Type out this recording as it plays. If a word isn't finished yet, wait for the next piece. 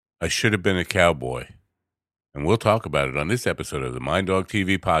I should have been a cowboy. And we'll talk about it on this episode of the Mind Dog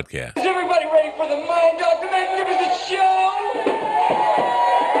TV podcast. Is everybody ready for the Mind Dog, the Magnificent Show?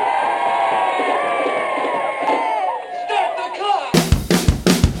 Start the clock!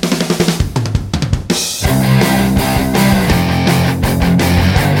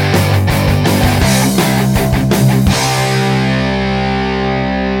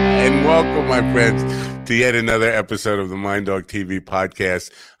 And welcome, my friends, to yet another episode of the Mind Dog TV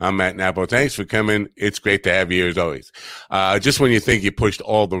podcast. I'm Matt Napo. Thanks for coming. It's great to have you here as always. Just when you think you pushed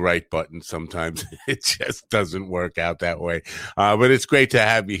all the right buttons, sometimes it just doesn't work out that way. But it's great to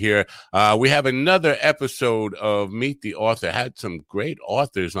have you here. We have another episode of Meet the Author. Had some great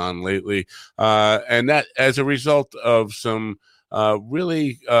authors on lately. And that as a result of some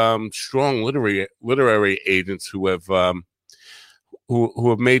really strong literary agents who have who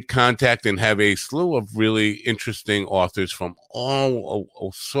have made contact and have a slew of really interesting authors from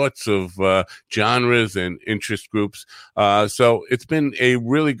all sorts of genres and interest groups. So it's been a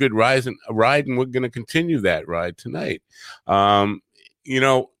really good ride, and we're going to continue that ride tonight. You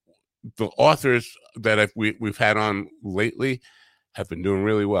know, the authors that we've had on lately have been doing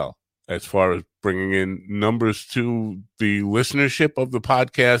really well as far as bringing in numbers to the listenership of the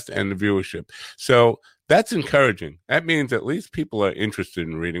podcast and the viewership. So that's encouraging. That means at least people are interested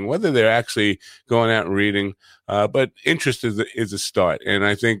in reading, whether they're actually going out and reading. But interest is a start. And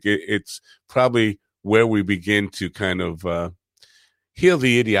I think it's probably where we begin to kind of heal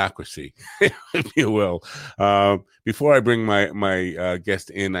the idiocracy, if you will. Before I bring my guest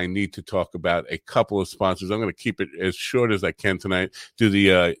in, I need to talk about a couple of sponsors. I'm going to keep it as short as I can tonight. Do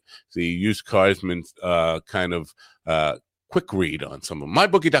the used carsman kind of quick read on some of them.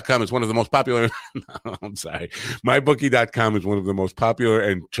 MyBookie.com is one of the most popular. I'm sorry. MyBookie.com is one of the most popular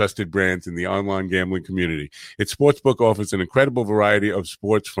and trusted brands in the online gambling community. Its sportsbook offers an incredible variety of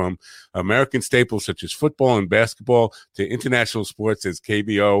sports, from American staples such as football and basketball to international sports as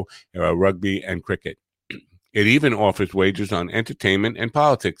KBO, rugby, and cricket. It even offers wagers on entertainment and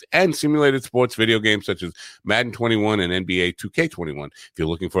politics and simulated sports video games such as Madden 21 and NBA 2K21. If you're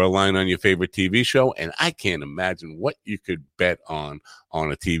looking for a line on your favorite TV show, and I can't imagine what you could bet on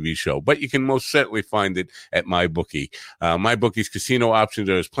a TV show, but you can most certainly find it at MyBookie. MyBookie's casino options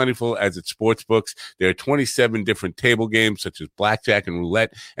are as plentiful as its sports books. There are 27 different table games such as blackjack and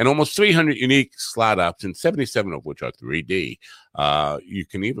roulette, and almost 300 unique slot options, 77 of which are 3D. You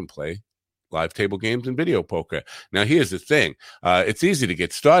can even play live table games and video poker. Now, here's the thing. It's easy to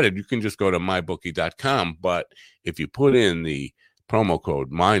get started. You can just go to mybookie.com, but if you put in the promo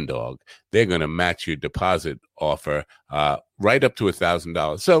code MindDog, they're going to match your deposit offer right up to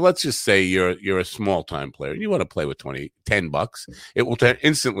 $1,000. So let's just say you're a small time player and you want to play with $10. It will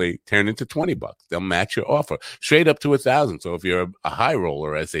instantly turn into $20. They'll match your offer straight up to $1,000. So if you're a high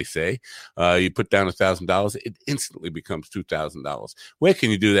roller, as they say, you put down $1,000, it instantly becomes $2,000. Where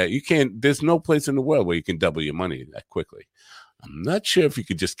can you do that? You can't. There's no place in the world where you can double your money that quickly. I'm not sure if you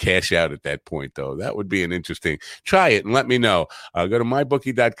could just cash out at that point, though. That would be an interesting. Try it and let me know. Go to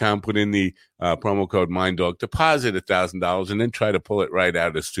mybookie.com, put in the promo code MindDog, deposit $1,000, and then try to pull it right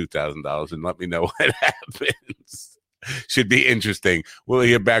out as $2,000 and let me know what happens. Should be interesting. We'll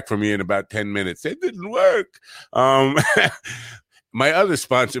hear back from you in about 10 minutes. It didn't work. My other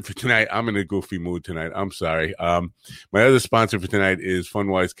sponsor for tonight, I'm in a goofy mood tonight. I'm sorry. My other sponsor for tonight is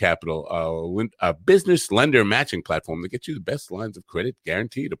Fundwise Capital, a business lender matching platform that gets you the best lines of credit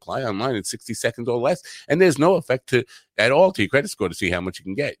guaranteed. Apply online in 60 seconds or less, and there's no effect at all to your credit score to see how much you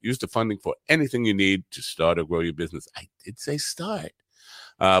can get. Use the funding for anything you need to start or grow your business. I did say start.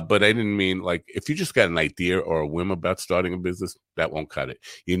 But I didn't mean, like, if you just got an idea or a whim about starting a business, that won't cut it.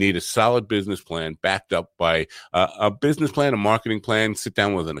 You need a solid business plan backed up by a business plan, a marketing plan. Sit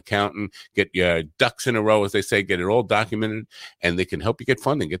down with an accountant, get your ducks in a row, as they say, get it all documented, and they can help you get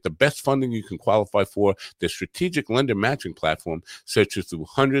funding. Get the best funding you can qualify for. The strategic lender matching platform searches through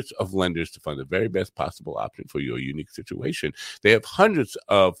hundreds of lenders to find the very best possible option for your unique situation. They have hundreds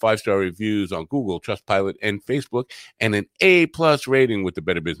of 5-star reviews on Google, Trustpilot, and Facebook, and an A+ rating with the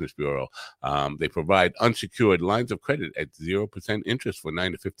Better Business Bureau. They provide unsecured lines of credit at 0% interest for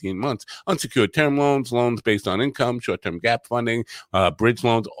 9 to 15 months, unsecured term loans, loans based on income, short-term gap funding, bridge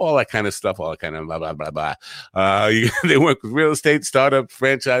loans, all that kind of stuff, all that kind of blah, blah, blah, blah. They work with real estate, startups,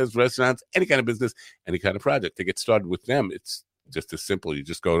 franchise, restaurants, any kind of business, any kind of project. To get started with them, it's just as simple. You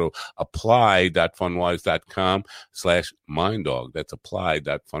just go to apply.funwise.com/minddog. That's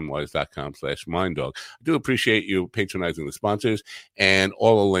apply.funwise.com/minddog. I do appreciate you patronizing the sponsors, and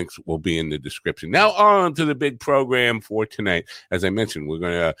all the links will be in the description. Now on to the big program for tonight. As I mentioned, we're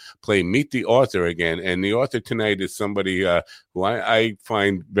going to play Meet the Author again, and the author tonight is somebody who I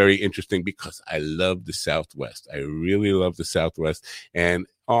find very interesting because I love the Southwest. I really love the Southwest, and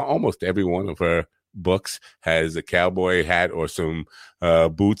almost every one of her books has a cowboy hat or some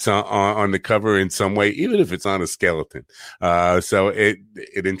boots on the cover in some way, even if it's on a skeleton. So it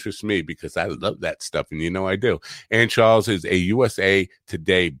interests me because I love that stuff, and I do. Ann Charles is a USA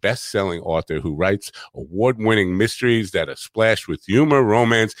Today best-selling author who writes award-winning mysteries that are splashed with humor,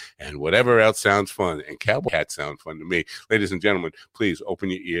 romance, and whatever else sounds fun. And cowboy hats sound fun to me. Ladies and gentlemen, please open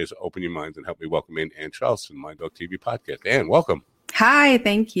your ears, open your minds, and help me welcome in Ann Charles from the Mind Dog TV podcast. Ann, welcome. Hi,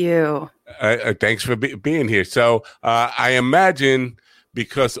 thank you. Thanks for being here. So I imagine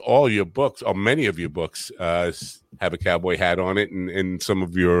because all your books, or many of your books, have a cowboy hat on it, and some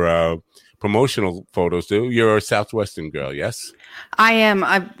of your promotional photos do. You're a Southwestern girl, yes? I am.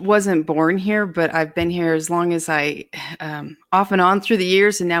 I wasn't born here, but I've been here as long as I, off and on through the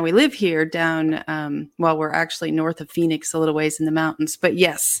years, and now we live here down, we're actually north of Phoenix, a little ways in the mountains. But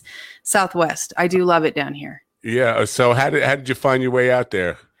yes, Southwest. I do love it down here. Yeah. So how did you find your way out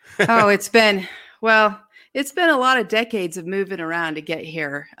there? Oh, it's been a lot of decades of moving around to get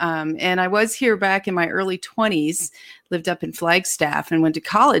here. And I was here back in my early 20s, lived up in Flagstaff and went to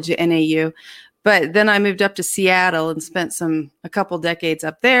college at NAU. But then I moved up to Seattle and spent a couple decades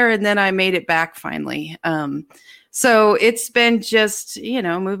up there. And then I made it back finally. So it's been just,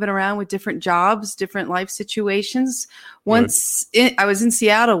 moving around with different jobs, different life situations. I was in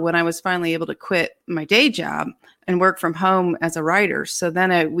Seattle when I was finally able to quit my day job and work from home as a writer. So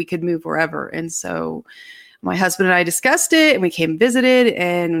then we could move wherever. And so my husband and I discussed it, and we came and visited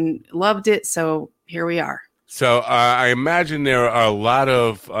and loved it. So here we are. So I imagine there are a lot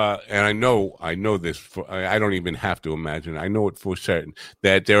of, and I know this, I don't even have to imagine, I know it for certain,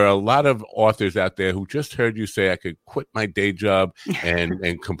 that there are a lot of authors out there who just heard you say I could quit my day job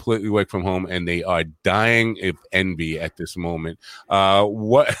and completely work from home, and they are dying of envy at this moment.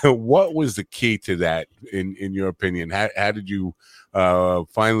 What was the key to that, in your opinion? How did you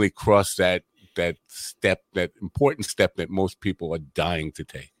finally cross that step, that important step that most people are dying to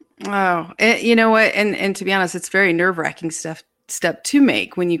take? Oh, you know what? And to be honest, it's very nerve-wracking step to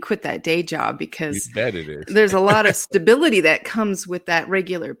make when you quit that day job, because you bet it is. There's a lot of stability that comes with that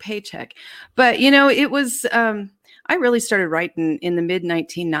regular paycheck. But, it was, I really started writing in the mid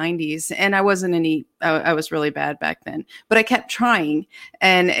 1990s, and I was really bad back then, but I kept trying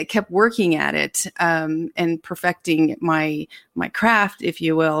and kept working at it, and perfecting my craft, if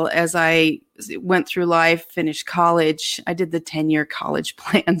you will, as I went through life, finished college. I did the 10-year college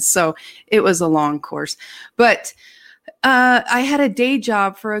plan, so it was a long course, but I had a day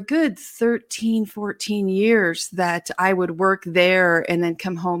job for a good 13, 14 years that I would work there and then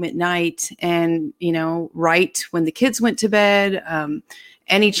come home at night and, write when the kids went to bed,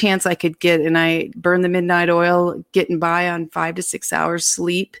 any chance I could get. And I burned the midnight oil, getting by on 5 to 6 hours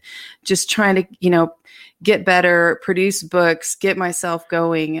sleep, just trying to, get better, produce books, get myself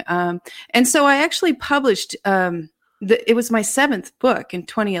going. And so I actually published, it was my 7th book in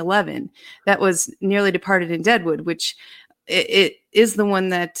 2011. That was Nearly Departed in Deadwood, which it is the one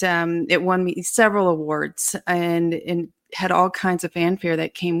that it won me several awards and had all kinds of fanfare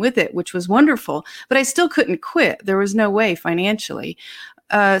that came with it, which was wonderful. But I still couldn't quit. There was no way financially.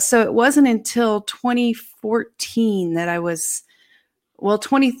 So it wasn't until 2014 that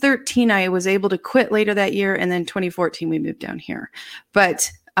 2013 I was able to quit later that year, and then 2014 we moved down here.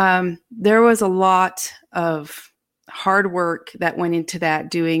 But there was a lot of hard work that went into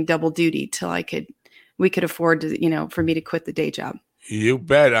that, doing double duty till we could afford to, for me to quit the day job. You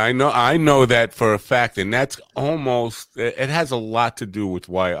bet. I know that for a fact. And that's it has a lot to do with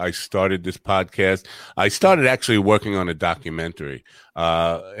why I started this podcast. I started actually working on a documentary,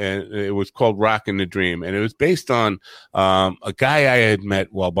 and it was called Rockin' the Dream. And it was based on a guy I had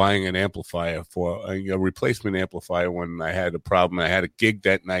met while buying an amplifier for a replacement amplifier when I had a problem. I had a gig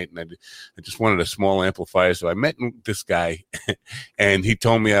that night, and I just wanted a small amplifier. So I met this guy, and he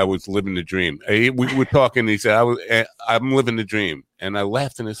told me I was living the dream. We were talking, and he said, I'm living the dream. And I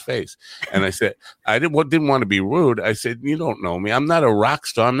laughed in his face. And I said, I didn't want to be rude. I said, you don't know me. I'm not a rock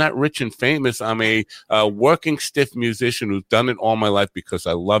star. I'm not rich and famous. I'm a working stiff musician who's done it all my life because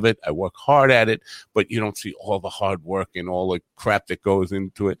I love it. I work hard at it, but you don't see all the hard work and all the crap that goes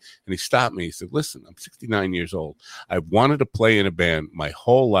into it. And he stopped me. He said, listen, I'm 69 years old. I've wanted to play in a band my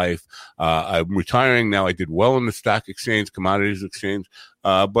whole life. I'm retiring now. I did well in the stock exchange, commodities exchange.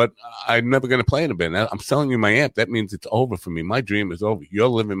 But I'm never going to play in a band. I'm selling you my amp. That means it's over for me. My dream is over. You're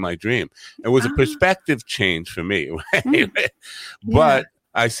living my dream. It was a perspective change for me. Right? But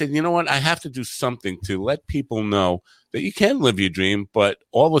I said, you know what? I have to do something to let people know that you can live your dream, but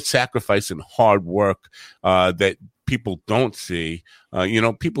all the sacrifice and hard work that people don't see.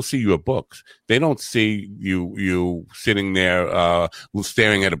 People see your books. They don't see you sitting there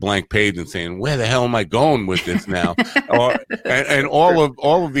staring at a blank page and saying, "Where the hell am I going with this now?" and all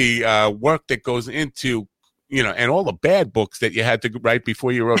of the work that goes into, and all the bad books that you had to write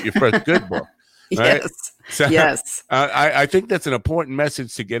before you wrote your first good book. Right? Yes. So, yes. I think that's an important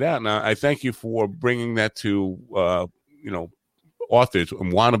message to get out. And I thank you for bringing that to authors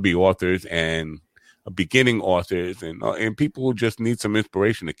and wannabe authors and beginning authors and people who just need some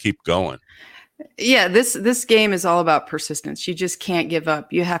inspiration to keep going. Yeah, this game is all about persistence. You just can't give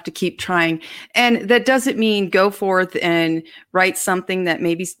up. You have to keep trying. And that doesn't mean go forth and write something that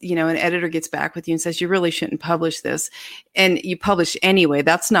maybe, an editor gets back with you and says, you really shouldn't publish this. And you publish anyway.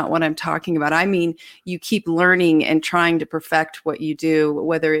 That's not what I'm talking about. I mean, you keep learning and trying to perfect what you do,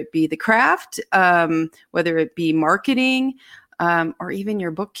 whether it be the craft, whether it be marketing, or even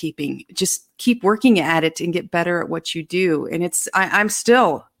your bookkeeping. Just keep working at it and get better at what you do. And I'm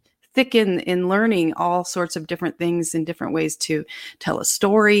still thick in learning all sorts of different things and different ways to tell a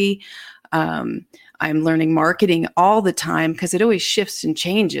story. I'm learning marketing all the time because it always shifts and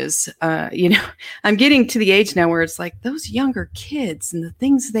changes. I'm getting to the age now where it's like those younger kids and the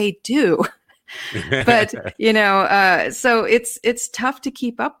things they do. But, so it's tough to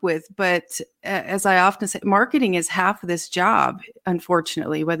keep up with. But as I often say, marketing is half of this job,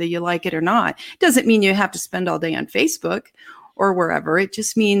 unfortunately, whether you like it or not. Doesn't mean you have to spend all day on Facebook or wherever. It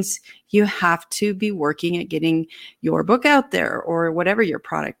just means you have to be working at getting your book out there or whatever your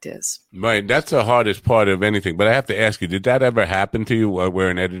product is. Right. That's the hardest part of anything. But I have to ask you, did that ever happen to you where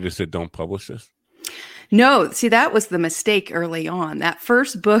an editor said, don't publish this? No, see, that was the mistake early on. That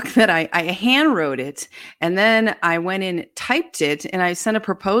first book that I hand wrote it, and then I went in, typed it, and I sent a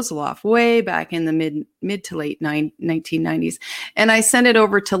proposal off way back in the mid to late 1990s. And I sent it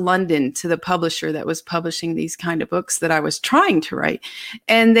over to London to the publisher that was publishing these kind of books that I was trying to write.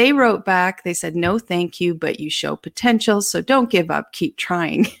 And they wrote back, they said, no, thank you, but you show potential. So don't give up, keep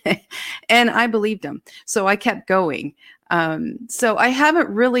trying. And I believed them. So I kept going. So I haven't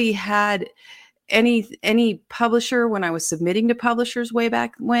really had any publisher when I was submitting to publishers way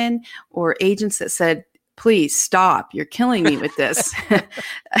back when, or agents that said, please stop, you're killing me with this.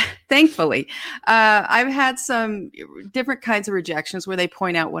 Thankfully, I've had some different kinds of rejections where they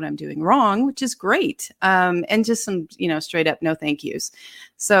point out what I'm doing wrong, which is great. And just some, straight up no thank yous.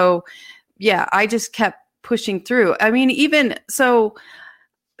 So yeah, I just kept pushing through. I mean, even so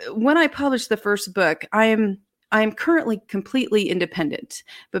when I published the first book, I'm currently completely independent,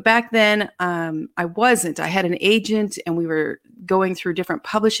 but back then I wasn't. I had an agent, and we were going through different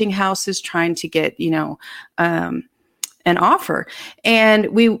publishing houses trying to get, an offer. And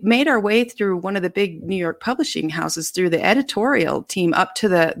we made our way through one of the big New York publishing houses through the editorial team up to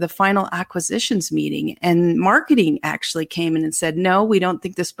the final acquisitions meeting. And marketing actually came in and said, no, we don't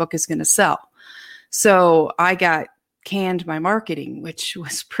think this book is going to sell. So I got canned by marketing, which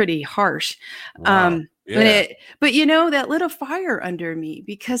was pretty harsh. Wow. Yeah. But that lit a fire under me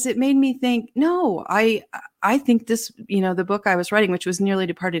because it made me think, no, I think this, the book I was writing, which was Nearly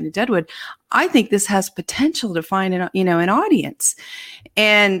Departed in Deadwood, I think this has potential to find an audience.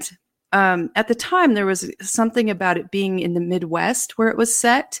 And at the time, there was something about it being in the Midwest where it was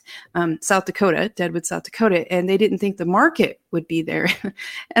set, South Dakota, Deadwood, South Dakota, and they didn't think the market would be there.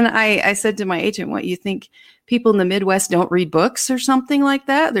 And I said to my agent, what, you think people in the Midwest don't read books or something like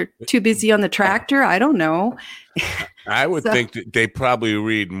that? They're too busy on the tractor? I don't know. I would think that they probably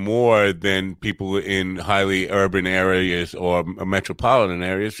read more than people in highly urban areas or metropolitan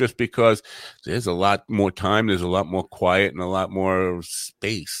areas, just because there's a lot more time, there's a lot more quiet, and a lot more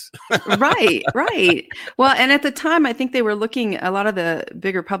space. Right. Well, and at the time, I think they were looking, a lot of the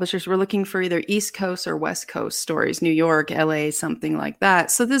bigger publishers were looking for either East Coast or West Coast stories, New York, LA, something like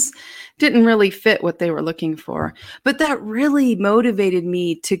that. So this didn't really fit what they were looking for. But that really motivated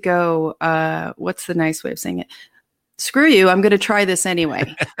me to go, what's the nice way of saying it? screw you, I'm going to try this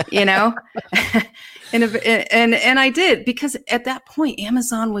anyway, you know? and I did, because at that point,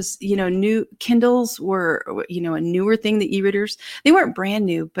 Amazon was, new. Kindles were, a newer thing, the e-readers. They weren't brand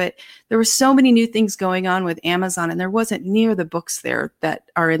new, but there were so many new things going on with Amazon, and there wasn't near the books there that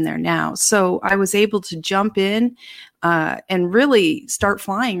are in there now. So I was able to jump in and really start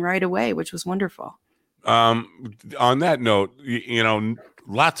flying right away, which was wonderful. On that note,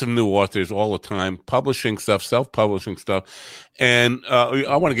 lots of new authors all the time, publishing stuff, self-publishing stuff. And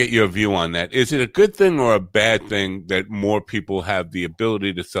I want to get your view on that. Is it a good thing or a bad thing that more people have the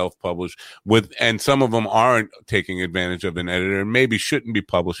ability to self-publish and some of them aren't taking advantage of an editor and maybe shouldn't be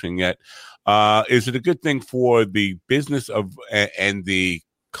publishing yet? Is it a good thing for the business of and the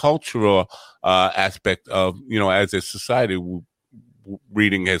cultural aspect of, as a society,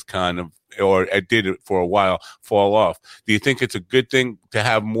 reading has kind of, or it did it for a while, fall off? Do you think it's a good thing to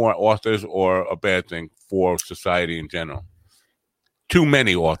have more authors or a bad thing for society in general? Too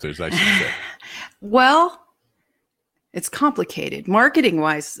many authors, I should say. Well, it's complicated. Marketing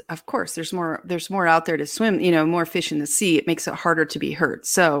wise, of course, there's more out there to swim, more fish in the sea. It makes it harder to be heard.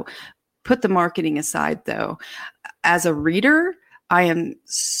 So put the marketing aside, though. As a reader, I am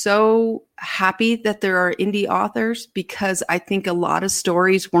so happy that there are indie authors, because I think a lot of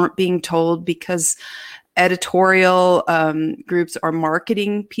stories weren't being told because editorial groups or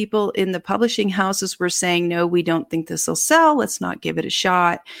marketing people in the publishing houses were saying, no, we don't think this will sell. Let's not give it a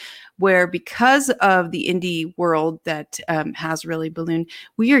shot. Where because of the indie world that has really ballooned,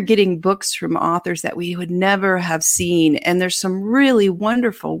 we are getting books from authors that we would never have seen. And there's some really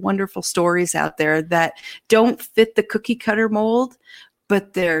wonderful, wonderful stories out there that don't fit the cookie cutter mold,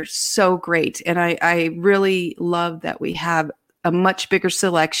 but they're so great. And I really love that we have a much bigger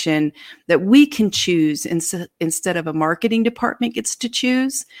selection that we can choose instead of a marketing department gets to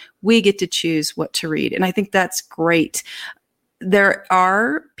choose. We get to choose what to read. And I think that's great. There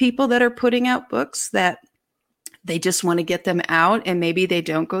are people that are putting out books that they just want to get them out, and maybe they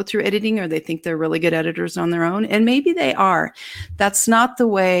don't go through editing, or they think they're really good editors on their own, and maybe they are. That's not the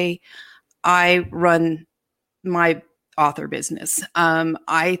way I run my author business.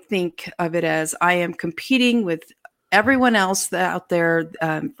 I think of it as I am competing with everyone else out there,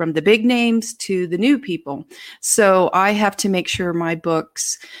 from the big names to the new people. So I have to make sure my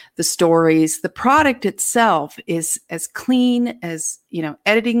books, the stories, the product itself is as clean as,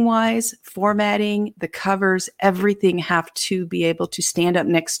 editing wise, formatting, the covers, everything have to be able to stand up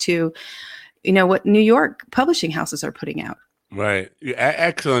next to, what New York publishing houses are putting out. Right.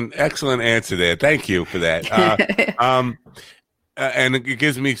 Excellent answer there. Thank you for that. And it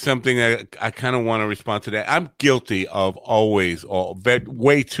gives me something that I kind of want to respond to that. I'm guilty of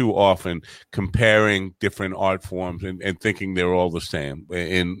way too often comparing different art forms and thinking they're all the same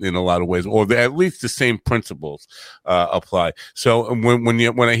in a lot of ways, or at least the same principles apply. So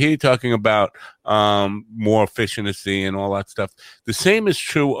when I hear you talking about more efficiency and all that stuff, the same is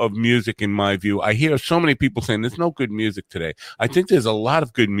true of music in my view. I hear so many people saying there's no good music today. I think there's a lot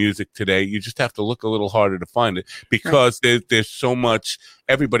of good music today. You just have to look a little harder to find it, because there's so much.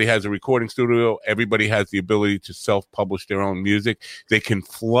 Everybody has a recording studio. Everybody has the ability to self-publish their own music. They can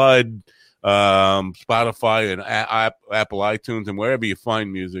flood Spotify and Apple iTunes and wherever you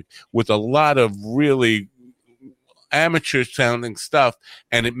find music with a lot of really amateur sounding stuff,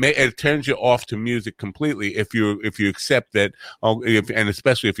 and it turns you off to music completely if you accept that, and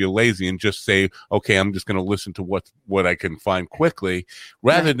especially if you're lazy and just say, okay, I'm just going to listen to what I can find quickly,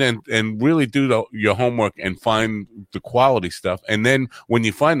 rather than and really do your homework and find the quality stuff. And then when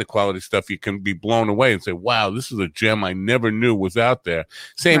you find the quality stuff, you can be blown away and say, wow, this is a gem I never knew was out there.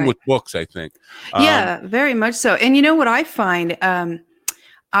 Same with books, I think. Yeah, very much so. And you know what I find?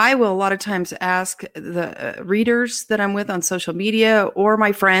 I will a lot of times ask the readers that I'm with on social media, or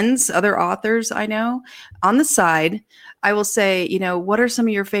my friends, other authors I know, on the side. I will say, what are some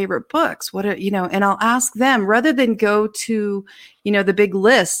of your favorite books? And I'll ask them, rather than go to, the big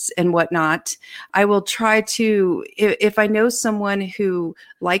lists and whatnot. I will try to, if I know someone who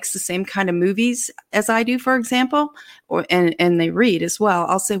likes the same kind of movies as I do, for example, and they read as well,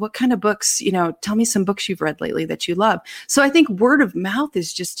 I'll say, what kind of books, tell me some books you've read lately that you love. So I think word of mouth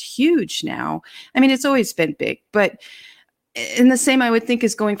is just huge now. I mean, it's always been big, but in the same, I would think,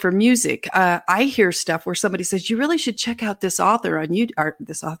 is going for music. I hear stuff where somebody says, you really should check out this author on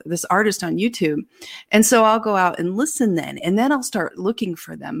this artist on YouTube. And so I'll go out and listen then, and then I'll start looking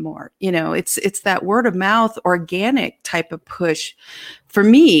for them more. It's that word of mouth, organic type of push for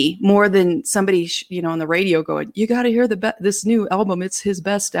me, more than somebody, on the radio going, you got to hear this new album. It's his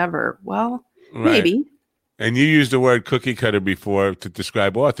best ever. Well, maybe. And you used the word cookie cutter before to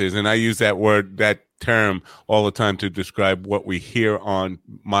describe authors, and I use that term all the time to describe what we hear on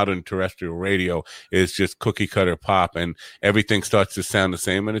modern terrestrial radio is just cookie cutter pop, and everything starts to sound the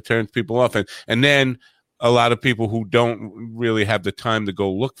same, and it turns people off. And then a lot of people who don't really have the time to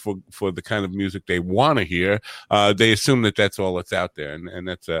go look for the kind of music they want to hear, they assume that that's all that's out there, and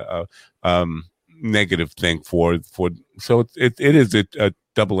that's a negative thing so it is a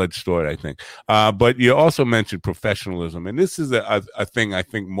double-edged sword, I think. But you also mentioned professionalism, and this is a thing I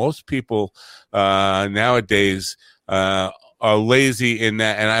think most people nowadays are lazy in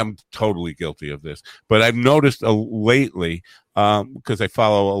that, and I'm totally guilty of this. But I've noticed lately, because I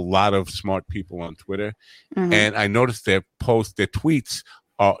follow a lot of smart people on Twitter, and I noticed their tweets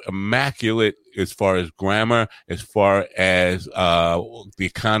are immaculate as far as grammar, as far as the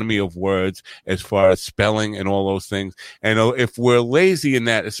economy of words, as far as spelling and all those things. And if we're lazy in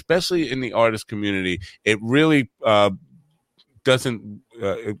that, especially in the artist community, it really doesn't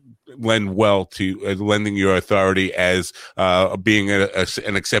lend well to lending your authority as being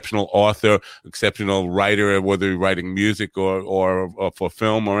an exceptional author, exceptional writer, whether you're writing music or for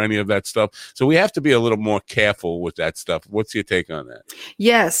film or any of that stuff. So we have to be a little more careful with that stuff. What's your take on that?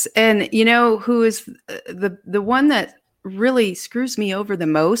 Yes. And you know who is the one that really screws me over the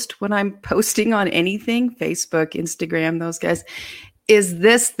most when I'm posting on anything, Facebook, Instagram, those guys, is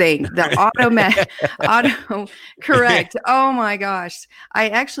this thing, the autocorrect. Oh my gosh. I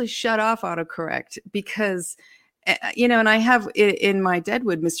actually shut off autocorrect because, and I have in my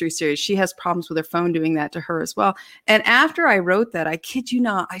Deadwood mystery series, she has problems with her phone doing that to her as well. And after I wrote that, I kid you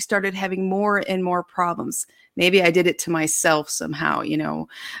not, I started having more and more problems. Maybe I did it to myself somehow,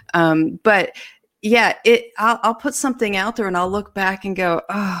 but yeah, I'll put something out there and I'll look back and go,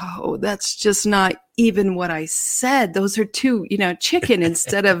 oh, that's just not even what I said. Those are two, chicken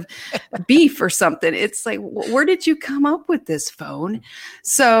instead of beef or something. It's like, where did you come up with this, phone?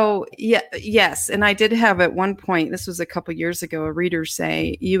 So yes. And I did have at one point, this was a couple years ago, a reader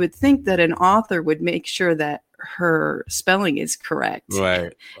say, you would think that an author would make sure that her spelling is correct.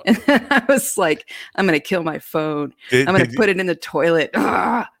 Right. And then I was like, I'm going to kill my phone. I'm going to put it in the toilet.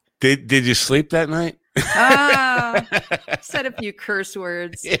 Did you sleep that night? Said a few curse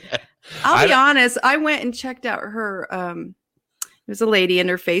words. Yeah. I'll be honest. I went and checked out her. There's a lady in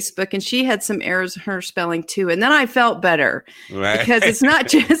her Facebook, and she had some errors in her spelling too. And then I felt better because it's not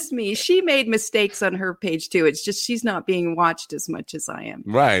just me. She made mistakes on her page too. It's just she's not being watched as much as I am.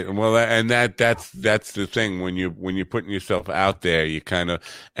 Right. Well, and that's the thing when you're putting yourself out there, you kind of.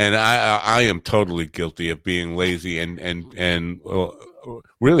 And I am totally guilty of being lazy and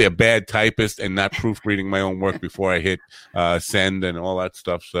really a bad typist and not proofreading my own work before I hit send and all that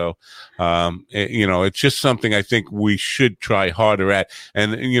stuff. So, it's just something I think we should try harder at.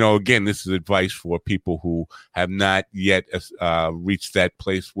 And, again, this is advice for people who have not yet reached that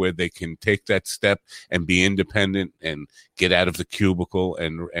place where they can take that step and be independent and get out of the cubicle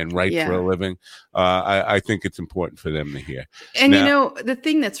and write for a living. I think it's important for them to hear. And, the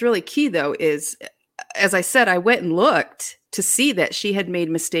thing that's really key, though, is, as I said, I went and looked to see that she had made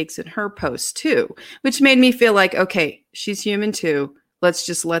mistakes in her post too, which made me feel like, okay, she's human too. Let's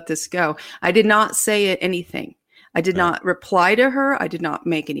just let this go. I did not say anything. I did not reply to her. I did not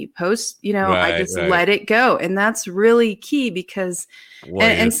make any posts. I just let it go. And that's really key because,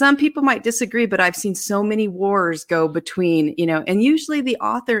 and some people might disagree, but I've seen so many wars go between, and usually the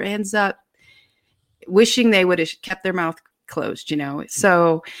author ends up wishing they would have kept their mouth closed,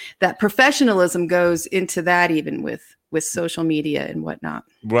 so that professionalism goes into that, even with social media and whatnot.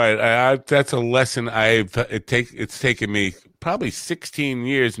 Right. That's a lesson it's taken me probably 16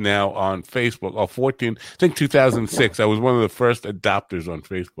 years now on Facebook, or 14, I think 2006. I was one of the first adopters on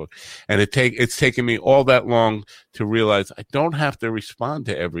Facebook. And it's taken me all that long to realize I don't have to respond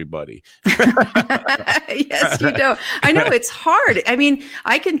to everybody. Yes, you don't. I know it's hard. I mean,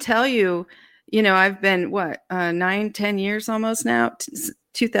 I can tell you, I've been 9-10 years almost now,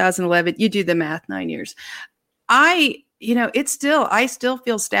 2011, you do the math, 9 years. I still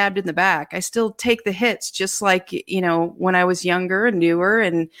feel stabbed in the back. I still take the hits just like, when I was younger and newer,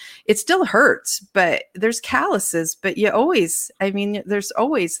 and it still hurts, but there's calluses, but there's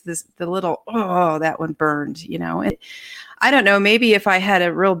always the little, oh, that one burned, and I don't know, maybe if I had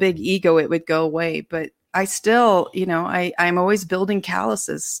a real big ego, it would go away, but I still, I'm always building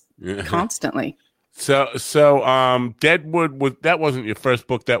calluses constantly. So, Deadwood that wasn't your first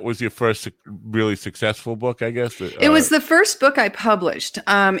book. That was your first really successful book, I guess. It was the first book I published.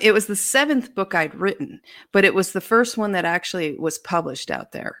 It was the 7th book I'd written, but it was the first one that actually was published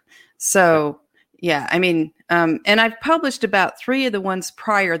out there. So, yeah, I mean, And I've published about 3 of the ones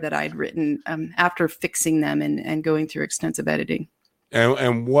prior that I'd written after fixing them and going through extensive editing.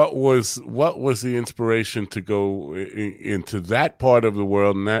 And what was the inspiration to go into that part of the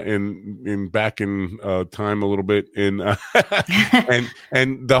world and that in back in time a little bit in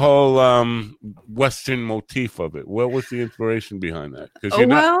and the whole Western motif of it? What was the inspiration behind that? Because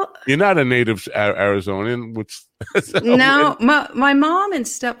you're not a native Arizonian, which no, my mom and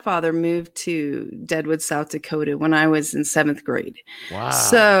stepfather moved to Deadwood, South Dakota when I was in 7th grade. Wow.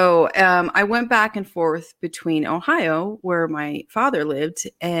 So I went back and forth between Ohio, where my father lived,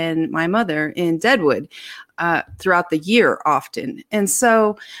 and my mother in Deadwood throughout the year often. And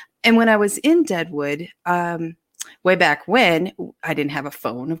when I was in Deadwood, way back when, I didn't have a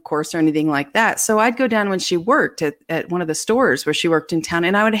phone, of course, or anything like that. So I'd go down when she worked at one of the stores where she worked in town,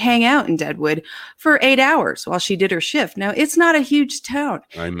 and I would hang out in Deadwood for 8 hours while she did her shift. Now, it's not a huge town.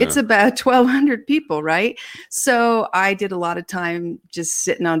 It's about 1,200 people, right? So I did a lot of time just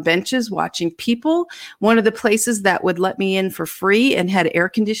sitting on benches watching people. One of the places that would let me in for free and had air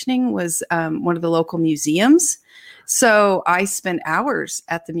conditioning was one of the local museums. So I spent hours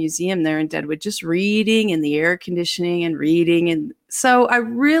at the museum there in Deadwood, just reading in the air conditioning and reading. And so I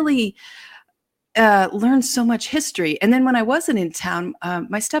really learned so much history. And then when I wasn't in town,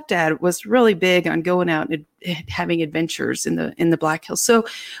 my stepdad was really big on going out and having adventures in the Black Hills. So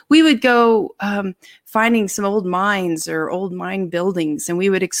we would go finding some old mines or old mine buildings, and we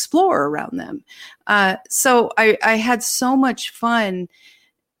would explore around them. So I had so much fun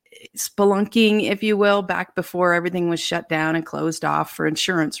spelunking, if you will, back before everything was shut down and closed off for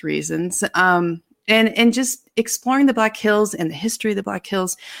insurance reasons. And just exploring the Black Hills and the history of the Black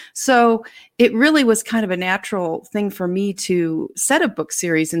Hills. So it really was kind of a natural thing for me to set a book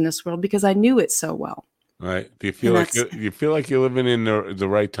series in this world because I knew it so well. Right. Do you feel like you're living in the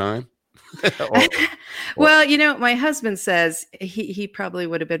right time? Well, my husband says he probably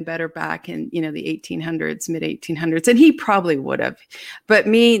would have been better back in, the 1800s, mid 1800s, and he probably would have. But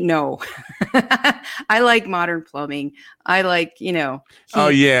me, no. I like modern plumbing. I like, oh,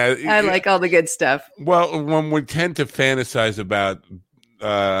 yeah. I like all the good stuff. Well, when we tend to fantasize about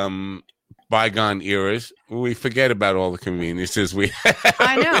bygone eras, we forget about all the conveniences we have.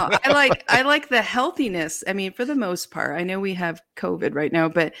 I know. I like the healthiness. I mean, for the most part, I know we have COVID right now,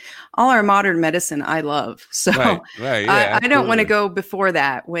 but all our modern medicine I love. So right, yeah, I don't want to go before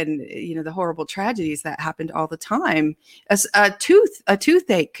that when, the horrible tragedies that happened all the time. A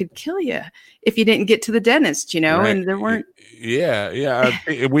toothache could kill you if you didn't get to the dentist, right. And there weren't. Yeah.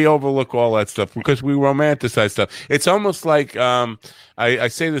 We overlook all that stuff because we romanticize stuff. It's almost like, I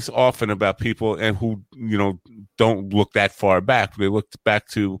say this often about people and who, don't look that far back. They look back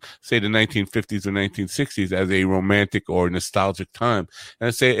to, say, the 1950s or 1960s as a romantic or nostalgic time. And I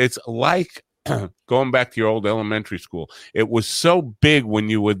say it's like going back to your old elementary school. It was so big when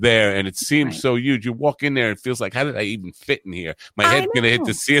you were there, and it seemed so huge. You walk in there, and it feels like, how did I even fit in here? My head's going to hit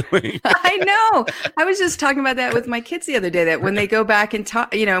the ceiling. I know. I was just talking about that with my kids the other day, that when they go back and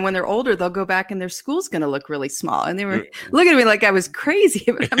talk, when they're older, they'll go back and their school's going to look really small. And they were looking at me like I was crazy.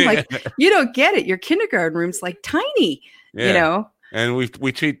 But I'm like, you don't get it. Your kindergarten room's like tiny, And we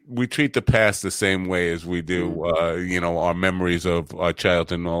treat the past the same way as we do, our memories of our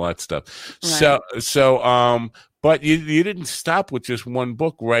childhood and all that stuff. Right. So, but you didn't stop with just one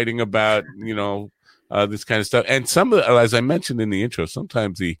book writing about, this kind of stuff. And some of as I mentioned in the intro,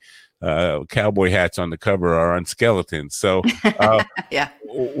 sometimes the cowboy hats on the cover are on skeletons. So, yeah.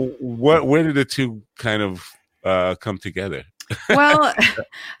 Where did the two kind of come together? Well,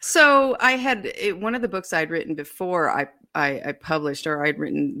 so I had one of the books I'd written before I published, or I'd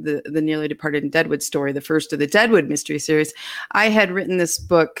written the Nearly Departed in Deadwood story, the first of the Deadwood mystery series. I had written this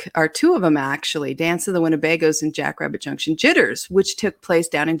book, or 2 of them actually, Dance of the Winnebagos and Jackrabbit Junction Jitters, which took place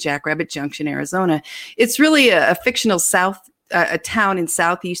down in Jackrabbit Junction, Arizona. It's really a fictional a town in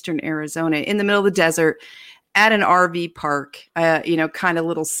southeastern Arizona in the middle of the desert, at an RV park, kind of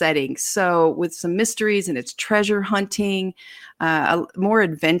little setting. So with some mysteries, and it's treasure hunting, more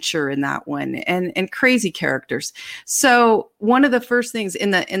adventure in that one, and crazy characters. So one of the first things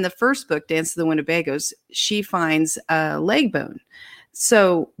in the first book, Dance of the Winnebagos, she finds a leg bone.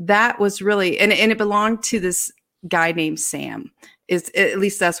 So that was really, and it belonged to this guy named Sam. At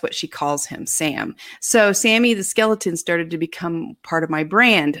least that's what she calls him, Sam. So Sammy the skeleton started to become part of my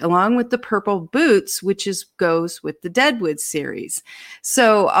brand, along with the purple boots, which goes with the Deadwood series.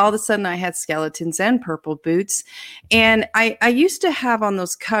 So all of a sudden I had skeletons and purple boots. And I used to have on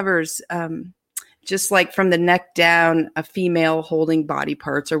those covers just like from the neck down, a female holding body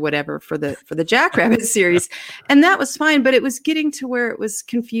parts or whatever for the Jackrabbit series. And that was fine, but it was getting to where it was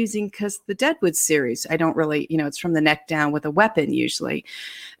confusing because the Deadwood series, I don't really, it's from the neck down with a weapon usually.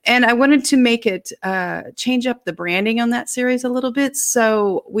 And I wanted to make it change up the branding on that series a little bit.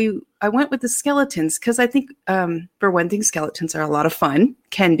 So I went with the skeletons because I think, for one thing, skeletons are a lot of fun,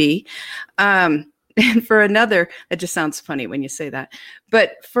 can be. And for another, it just sounds funny when you say that.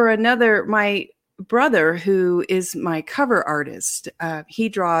 But for another, my brother, who is my cover artist, he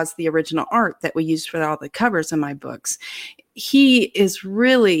draws the original art that we used for all the covers in my books. He is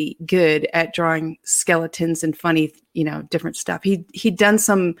really good at drawing skeletons and funny, different stuff. He'd done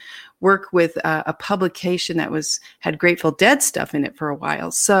some work with a publication that had Grateful Dead stuff in it for a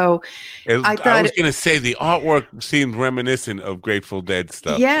while. So I was going to say the artwork seemed reminiscent of Grateful Dead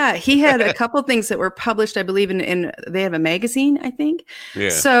stuff. Yeah, he had a couple things that were published, I believe, in they have a magazine, I think. Yeah.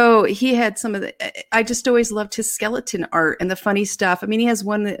 So he had some of the. I just always loved his skeleton art and the funny stuff. I mean, he has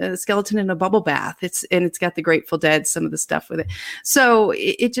one skeleton in a bubble bath. It's got the Grateful Dead, some of the stuff with it. So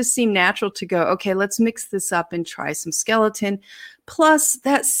it just seemed natural to go, okay, let's mix this up and try some skeleton. Plus,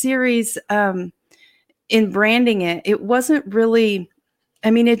 that series, in branding it, it wasn't really. I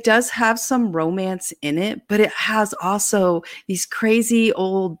mean, it does have some romance in it, but it has also these crazy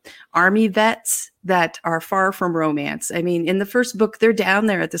old army vets that are far from romance. I mean, in the first book, they're down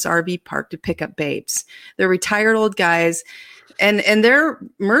there at this RV park to pick up babes. They're retired old guys, and they're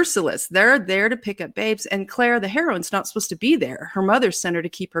merciless. They're there to pick up babes. And Claire, the heroine's not supposed to be there. Her mother sent her to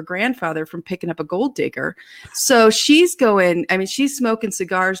keep her grandfather from picking up a gold digger. So she's smoking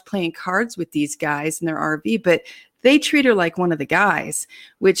cigars, playing cards with these guys in their RV, but they treat her like one of the guys,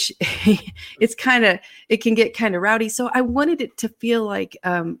 which it can get kind of rowdy. So I wanted it to feel like,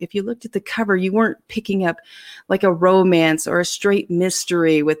 if you looked at the cover, you weren't picking up like a romance or a straight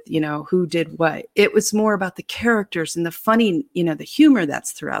mystery with, who did what. It was more about the characters and the funny, the humor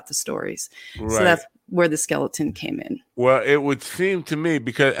that's throughout the stories. Right. So that's where the skeleton came in. Well, it would seem to me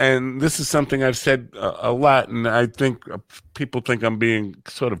and this is something I've said a lot, and I think people think I'm being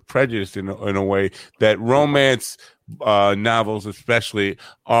sort of prejudiced in a way, that romance novels especially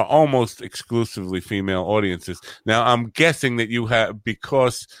are almost exclusively female audiences. Now, I'm guessing that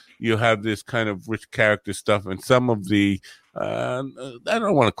because you have this kind of rich character stuff and some of the I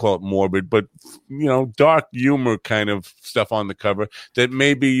don't want to call it morbid, but dark humor kind of stuff on the cover, that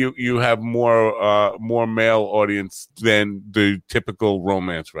maybe you have more male audience than the typical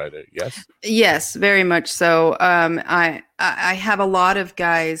romance writer. Yes, very much so. I have a lot of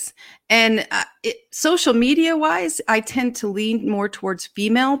guys, and social media wise, I tend to lean more towards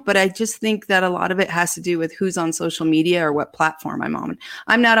female, but I just think that a lot of it has to do with who's on social media or what platform I'm on.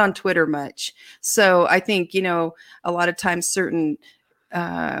 I'm not on Twitter much. So I think, a lot of times certain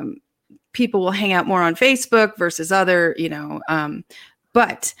people will hang out more on Facebook versus other,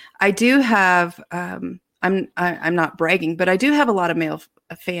 but I do have, I'm not bragging, but I do have a lot of male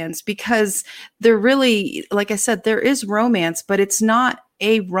fans because they're really, like I said, there is romance, but it's not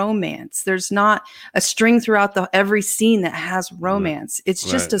a romance. There's not a string throughout every scene that has romance. It's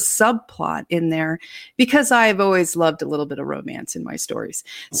just a subplot in there, because I've always loved a little bit of romance in my stories.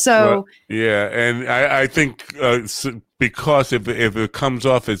 So yeah, and I think because if it comes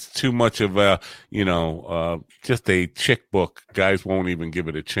off as too much of a just a chick book, guys won't even give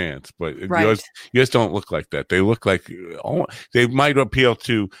it a chance. But yours don't look like that. They look like they might appeal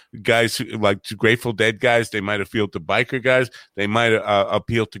to guys like to Grateful Dead guys. They might appeal to biker guys. They might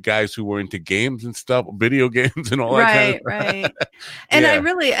appeal to guys who were into games and stuff, video games and all that kind of stuff. Right.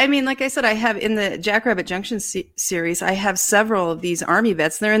 And like I said, I have in the Jackrabbit Junction series, I have several of these army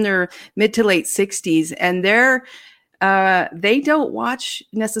vets. They're in their mid to late 60s, and they don't watch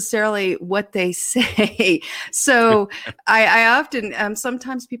necessarily what they say. So I often,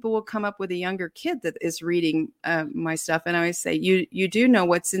 sometimes people will come up with a younger kid that is reading my stuff. And I always say, you do know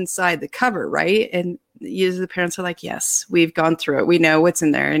what's inside the cover, right? And usually the parents are like, yes, we've gone through it. We know what's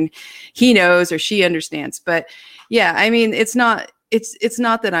in there, and he knows or she understands. But yeah, I mean, it's not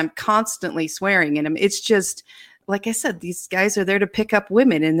that I'm constantly swearing in them. It's just, like I said, these guys are there to pick up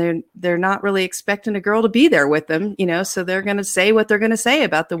women, and they're not really expecting a girl to be there with them, so they're going to say what they're going to say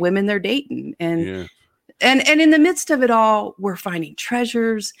about the women they're dating. And in the midst of it all, we're finding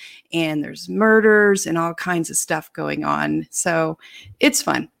treasures, and there's murders and all kinds of stuff going on. So it's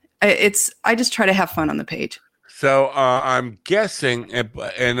fun. I just try to have fun on the page. So I'm guessing,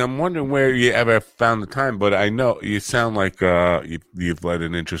 and I'm wondering where you ever found the time, but I know you sound like you've led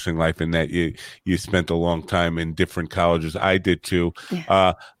an interesting life in that you spent a long time in different colleges. I did too.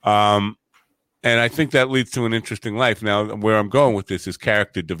 Yeah. And I think that leads to an interesting life. Now, where I'm going with this is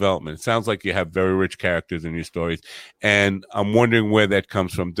character development. It sounds like you have very rich characters in your stories, and I'm wondering where that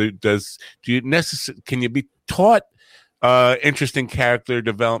comes from. Can you be taught interesting character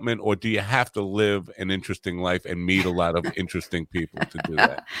development, or do you have to live an interesting life and meet a lot of interesting people to do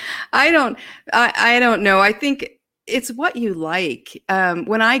that? I don't know. I think it's what you like.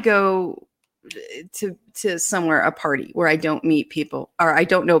 When I go to somewhere, a party where I don't meet people or I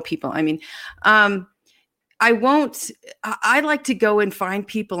don't know people, I mean, I like to go and find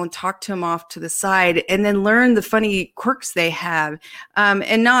people and talk to them off to the side and then learn the funny quirks they have.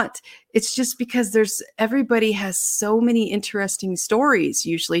 It's just because everybody has so many interesting stories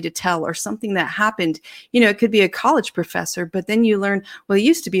usually to tell, or something that happened. It could be a college professor, but then you learn, well, he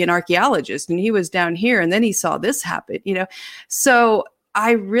used to be an archaeologist and he was down here and then he saw this happen, So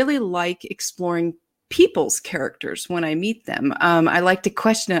I really like exploring people's characters when I meet them. I like to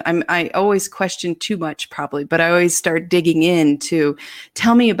question it. I always question too much probably, but I always start digging in to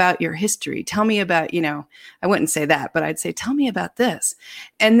tell me about your history. Tell me about, I wouldn't say that, but I'd say, tell me about this.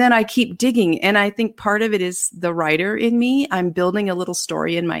 And then I keep digging. And I think part of it is the writer in me. I'm building a little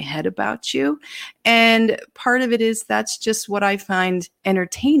story in my head about you. And part of it is that's just what I find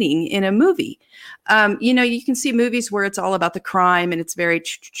entertaining in a movie. You can see movies where it's all about the crime and it's very,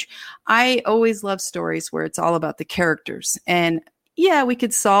 I always love stories where it's all about the characters. And yeah, we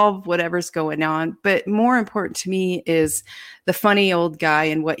could solve whatever's going on, but more important to me is the funny old guy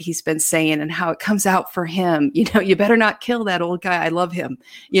and what he's been saying and how it comes out for him. You better not kill that old guy. I love him,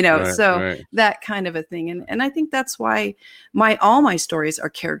 right. That kind of a thing. And I think that's why all my stories are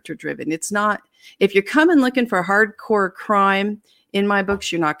character driven. It's not, if you're coming looking for hardcore crime in my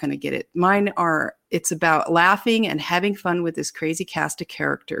books, you're not going to get it. It's about laughing and having fun with this crazy cast of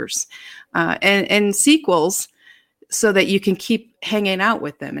characters, and sequels, so that you can keep hanging out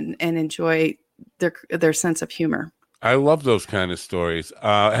with them and enjoy their sense of humor. I love those kind of stories.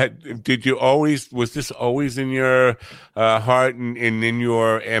 Was this always in your heart and in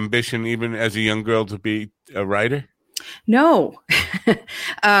your ambition, even as a young girl, to be a writer? No.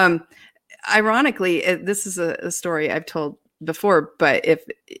 Ironically, this is a story I've told before, but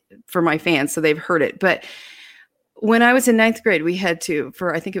for my fans, so they've heard it. But when I was in ninth grade, we had to,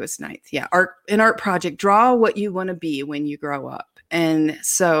 I think it was ninth, an art project, draw what you want to be when you grow up. And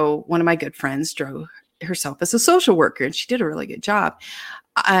so one of my good friends drew herself as a social worker, and she did a really good job.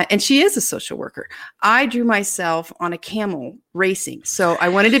 And she is a social worker. I drew myself on a camel racing. So I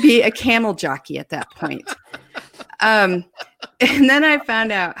wanted to be a camel jockey at that point. And then I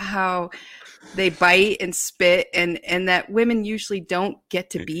found out how they bite and spit, and that women usually don't get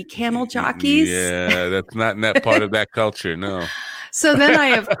to be camel jockeys. Yeah, that's not in that part of that culture, no. So then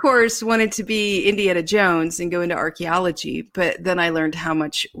I, of course, wanted to be Indiana Jones and go into archaeology. But then I learned how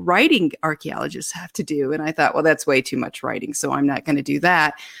much writing archaeologists have to do. And I thought, well, that's way too much writing, so I'm not going to do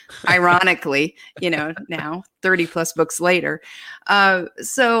that. Ironically, now 30 plus books later.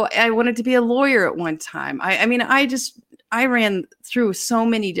 So I wanted to be a lawyer at one time. I ran through so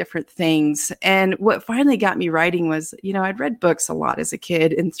many different things. And what finally got me writing was, I'd read books a lot as a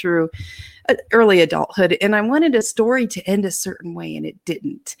kid and through early adulthood, and I wanted a story to end a certain way, and it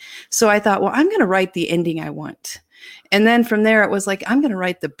didn't. So I thought, well, I'm going to write the ending I want. And then from there, it was like, I'm going to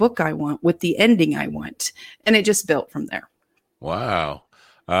write the book I want with the ending I want. And it just built from there. Wow.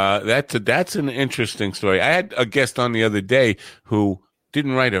 That's an interesting story. I had a guest on the other day who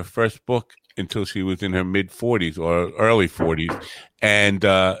didn't write her first book until she was in her mid 40s or early 40s, and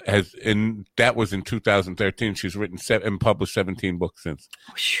that was in 2013. She's written and published 17 books since.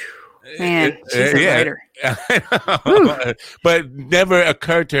 Man, she's a writer. But never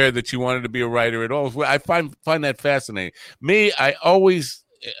occurred to her that she wanted to be a writer at all. I find that fascinating. Me, I always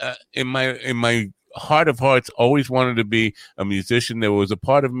in my heart of hearts always wanted to be a musician. There was a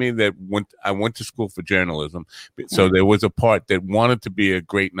part of me that I went to school for journalism, so there was a part that wanted to be a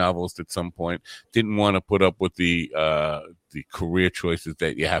great novelist at some point. Didn't want to put up with the career choices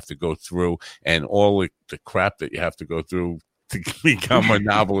that you have to go through and all the crap that you have to go through to become a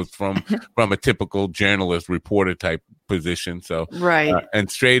novelist from a typical journalist reporter type position. So right,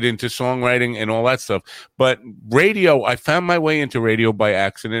 and straight into songwriting and all that stuff. But radio, I found my way into radio by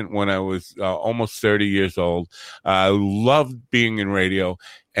accident when I was almost 30 years old. I loved being in radio,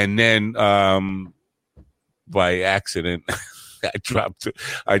 and then by accident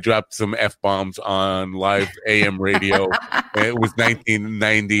I dropped some F-bombs on live AM radio. It was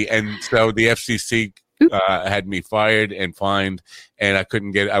 1990, and so the FCC had me fired and fined, and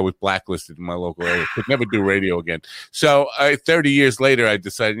I was blacklisted in my local area. Could never do radio again. So 30 years later, I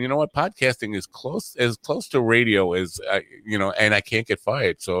decided, you know what, podcasting is as close to radio as, and I can't get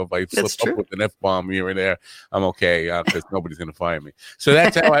fired. So if I slip up with an F-bomb here and there, I'm okay, because nobody's going to fire me. So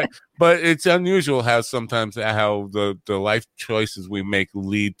that's how but it's unusual how sometimes the life choices we make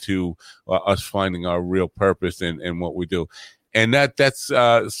lead to us finding our real purpose in what we do. And that's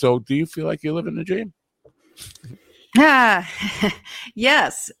so do you feel like you're living a dream?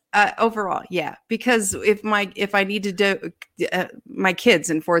 Yes. Overall, yeah. Because if I need to do my kids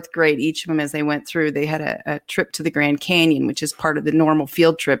in fourth grade, each of them as they went through, they had a trip to the Grand Canyon, which is part of the normal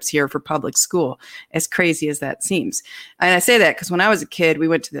field trips here for public school. As crazy as that seems, and I say that because when I was a kid, we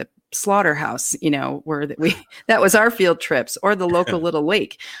went to the slaughterhouse, where that was our field trips, or the local little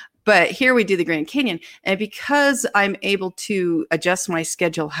lake. But here we do the Grand Canyon. And because I'm able to adjust my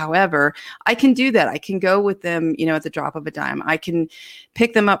schedule, however, I can do that. I can go with them, at the drop of a dime. I can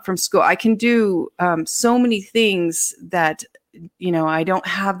pick them up from school. I can do so many things that, I don't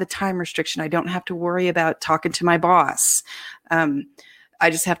have the time restriction. I don't have to worry about talking to my boss. I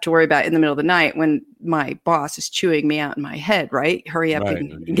just have to worry about in the middle of the night when my boss is chewing me out in my head, right? Hurry up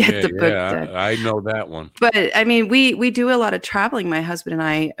and get the book done. I know that one. But I mean, we do a lot of traveling, my husband and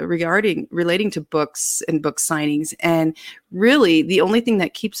I, relating to books and book signings. And really the only thing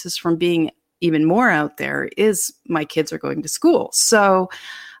that keeps us from being even more out there is my kids are going to school. So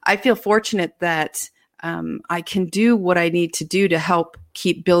I feel fortunate that I can do what I need to do to help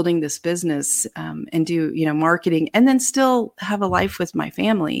keep building this business and do, marketing, and then still have a life with my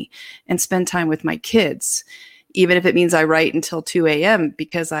family and spend time with my kids, even if it means I write until 2 a.m.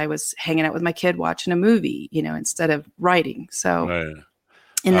 because I was hanging out with my kid watching a movie, instead of writing. So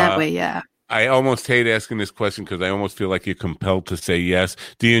in that way, yeah. I almost hate asking this question because I almost feel like you're compelled to say yes.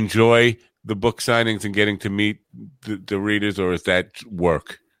 Do you enjoy the book signings and getting to meet the readers, or is that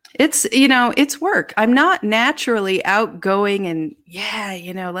work? It's work. I'm not naturally outgoing and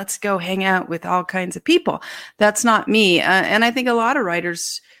let's go hang out with all kinds of people. That's not me. And I think a lot of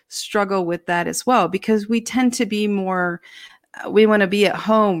writers struggle with that as well, because we tend to be more, we want to be at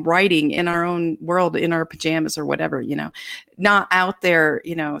home writing in our own world, in our pajamas or whatever, not out there,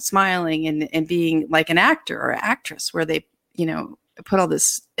 smiling and being like an actor or actress where they, put all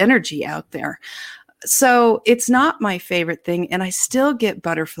this energy out there. So it's not my favorite thing. And I still get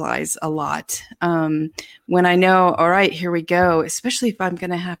butterflies a lot when I know, all right, here we go, especially if I'm going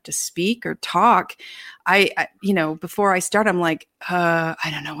to have to speak or talk. I before I start, I'm like,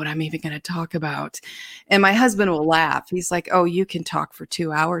 I don't know what I'm even going to talk about. And my husband will laugh. He's like, oh, you can talk for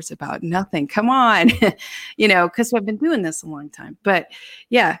 2 hours about nothing. Come on, because I've been doing this a long time. But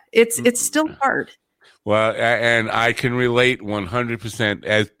yeah, it's still hard. Well, and I can relate 100%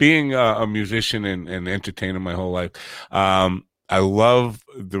 as being a musician and entertainer my whole life. I love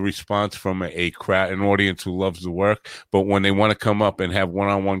the response from a crowd, an audience who loves the work. But when they want to come up and have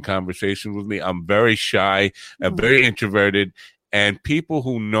one-on-one conversations with me, I'm very shy, very introverted. And people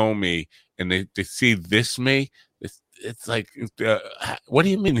who know me and they see this me, it's like, what do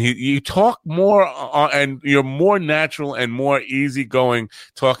you mean? You talk more and you're more natural and more easygoing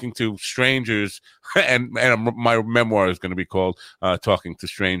talking to strangers. And my memoir is going to be called Talking to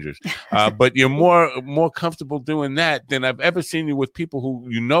Strangers. But you're more comfortable doing that than I've ever seen you with people who,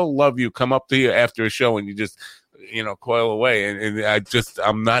 love you, come up to you after a show and you just, coil away. And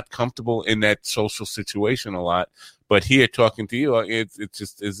I'm not comfortable in that social situation a lot. But here, talking to you, it's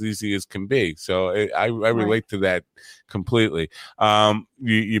just as easy as can be. So I relate to that completely.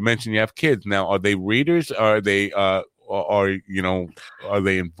 You mentioned you have kids. Now, are they readers? Are they are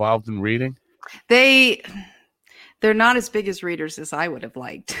they involved in reading? They're not as big as readers as I would have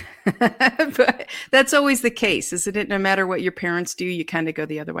liked. But that's always the case, isn't it? No matter what your parents do, you kind of go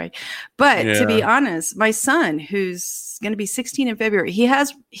the other way. But to be honest, my son, who's going to be 16 in February,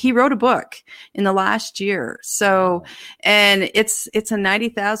 he wrote a book in the last year. So, and it's a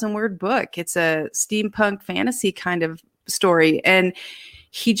 90,000 word book. It's a steampunk fantasy kind of story. And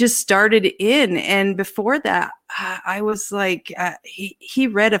he just started in. And before that, I was like, he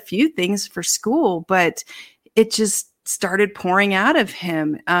read a few things for school, but it just started pouring out of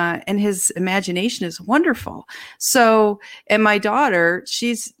him. And his imagination is wonderful. So, and my daughter,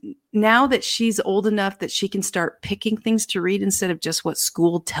 now that she's old enough that she can start picking things to read instead of just what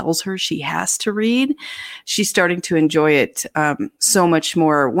school tells her she has to read, she's starting to enjoy it so much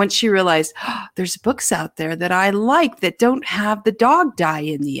more. Once she realized, there's books out there that I like that don't have the dog die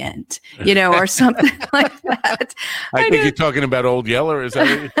in the end, or something like that. I think you're talking about Old Yeller. Is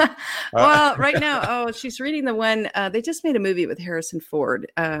that well, right now, she's reading the one, they just made a movie with Harrison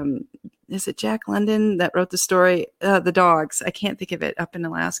Ford. is it Jack London that wrote the story, The Dogs? I can't think of it, up in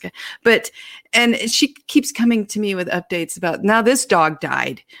Alaska. And she keeps coming to me with updates about, now this dog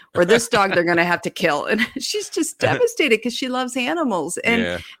died, or this dog they're going to have to kill. And she's just devastated because she loves animals.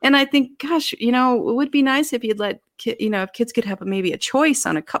 And I think, gosh, it would be nice if you'd let, if kids could have maybe a choice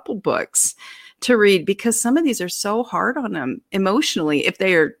on a couple books to read, because some of these are so hard on them emotionally if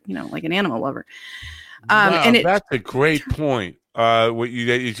they are, like an animal lover. Wow, that's a great point. What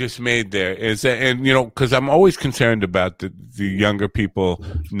you just made there is that, and because I'm always concerned about the younger people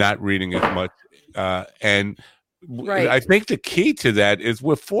not reading as much, and right. I think the key to that is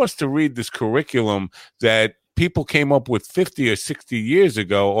we're forced to read this curriculum that people came up with 50 or 60 years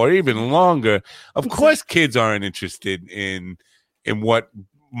ago, or even longer. Of course, kids aren't interested in what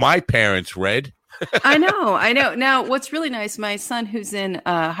my parents read. I know. Now, what's really nice, my son who's in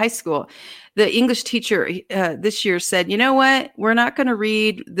high school, the English teacher this year said, you know what, we're not going to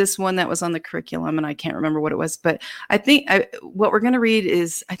read this one that was on the curriculum, and I can't remember what it was, but I think what we're going to read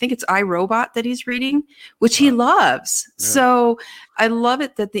is, I think it's I, Robot that he's reading, which he loves. Yeah. So I love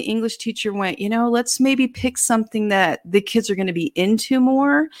it that the English teacher went, let's maybe pick something that the kids are going to be into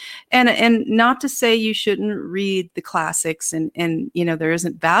more, and not to say you shouldn't read the classics and there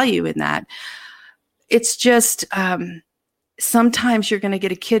isn't value in that. It's just sometimes you're going to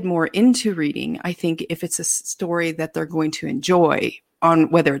get a kid more into reading, I think, if it's a story that they're going to enjoy,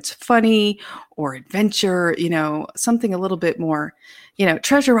 on whether it's funny or adventure, something a little bit more,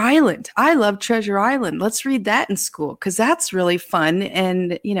 Treasure Island. I love Treasure Island. Let's read that in school because that's really fun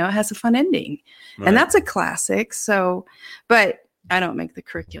and, it has a fun ending. Right. And that's a classic. So, but I don't make the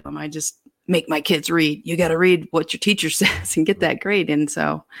curriculum. I just make my kids read. You got to read what your teacher says and get that grade. And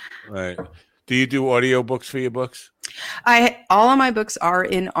so. Right. Do you do audiobooks for your books? All of my books are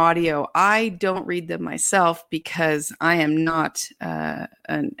in audio. I don't read them myself because I am not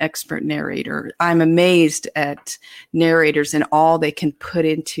an expert narrator. I'm amazed at narrators and all they can put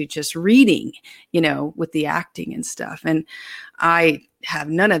into just reading, with the acting and stuff. And I have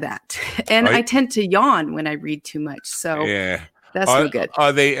none of that. And I tend to yawn when I read too much. So that's no good.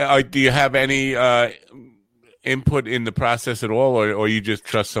 Do you have any input in the process at all, or you just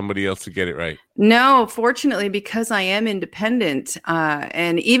trust somebody else to get it right? No, fortunately, because I am independent,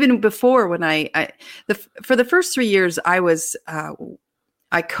 and even before, when for the first 3 years, I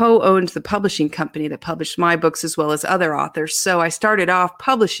co-owned the publishing company that published my books as well as other authors. So I started off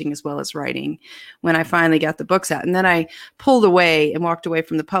publishing as well as writing when I finally got the books out, and then I pulled away and walked away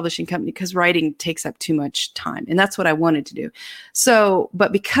from the publishing company because writing takes up too much time, and that's what I wanted to do. So,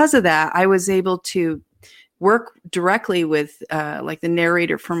 but because of that, I was able to work directly with like the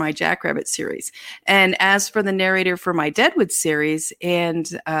narrator for my Jackrabbit series. And as for the narrator for my Deadwood series and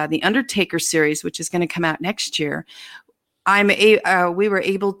the Undertaker series, which is going to come out next year, we were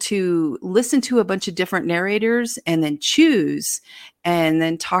able to listen to a bunch of different narrators and then choose and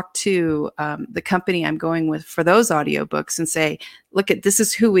then talk to the company I'm going with for those audiobooks and say, look, this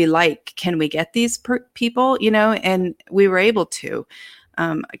is who we like. Can we get these people? And we were able to.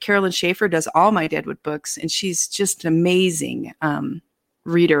 Carolyn Schaefer does all my Deadwood books, and she's just an amazing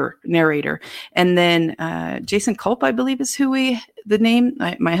narrator. And then Jason Culp, I believe, is the name.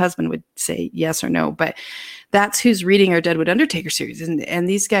 My husband would say yes or no, but that's who's reading our Deadwood Undertaker series. And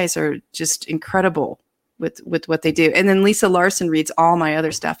these guys are just incredible with what they do. And then Lisa Larson reads all my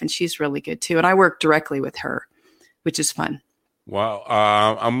other stuff, and she's really good too. And I work directly with her, which is fun. Well,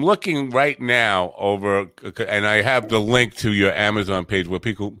 I'm looking right now over, and I have the link to your Amazon page where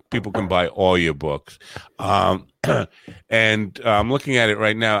people can buy all your books. And I'm looking at it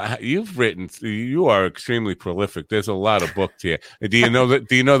right now. You are extremely prolific. There's a lot of books here. Do you know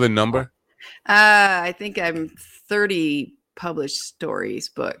the number? I think I'm 30 published stories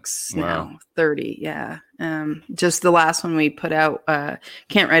books now. 30, yeah. Just the last one we put out,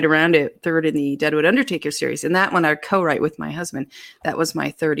 Can't Write Around It, third in the Deadwood Undertaker series, and that one I co-write with my husband. That was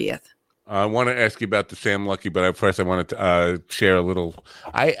my 30th. I want to ask you about the Sam Lucky, but first I wanted to share a little.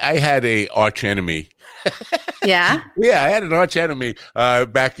 I had a arch enemy. Yeah? Yeah, I had an arch enemy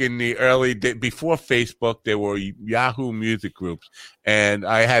back in the early day. Before Facebook, there were Yahoo music groups, and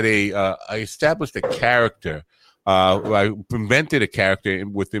I had I established a character. I invented a character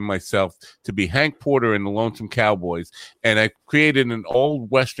within myself to be Hank Porter in the Lonesome Cowboys, and I created an old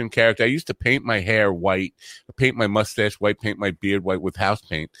Western character. I used to paint my hair white, paint my mustache white, paint my beard white with house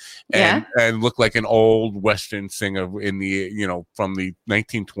paint, and look like an old Western singer in the from the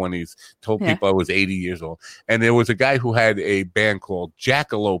 1920s. Told people I was 80 years old, and there was a guy who had a band called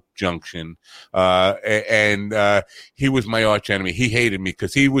Jackalope Junction, and he was my arch enemy. He hated me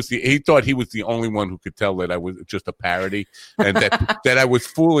because he thought he was the only one who could tell that I was just a parody, and that I was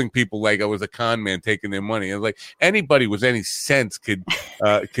fooling people like I was a con man taking their money. And like anybody with any sense could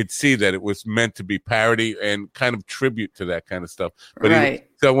see that it was meant to be parody and kind of tribute to that kind of stuff. But right.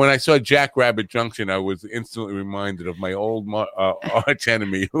 So when I saw Jackrabbit Junction, I was instantly reminded of my old arch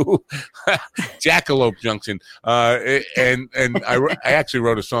enemy, Jackalope Junction, and I actually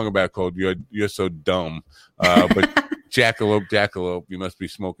wrote a song about it called "You're So Dumb," but Jackalope, you must be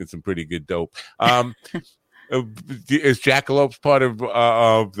smoking some pretty good dope. Is Jackalopes part of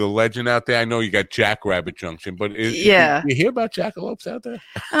the legend out there? I know you got Jackrabbit Junction, but you hear about Jackalopes out there?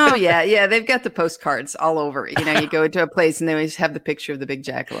 Oh yeah, they've got the postcards all over. You know, you go into a place and they always have the picture of the big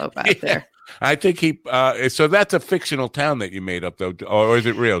jackalope out there. I think so that's a fictional town that you made up though, or is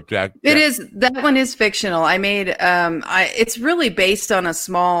it real? It is. That one is fictional. I made, it's really based on a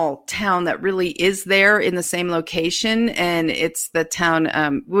small town that really is there in the same location. And it's the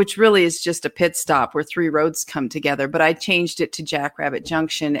town, which really is just a pit stop where three roads come together. But I changed it to Jackrabbit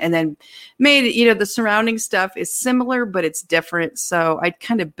Junction and then made it, the surrounding stuff is similar, but it's different. So I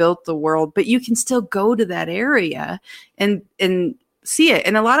kind of built the world, but you can still go to that area and see it.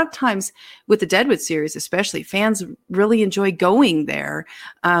 And a lot of times with the Deadwood series, especially, fans really enjoy going there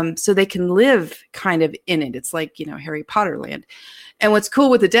so they can live kind of in it. It's like, Harry Potter land. And what's cool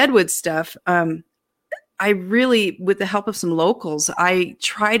with the Deadwood stuff, I really, with the help of some locals, I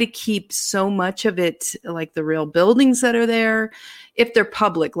try to keep so much of it like the real buildings that are there. If they're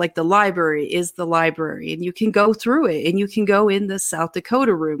public, like the library is the library, and you can go through it, and you can go in the South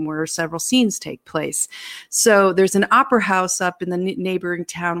Dakota room where several scenes take place. So there's an opera house up in the neighboring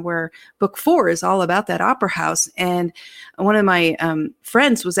town where book 4 is all about that opera house. And one of my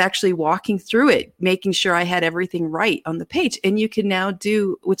friends was actually walking through it, making sure I had everything right on the page. And you can now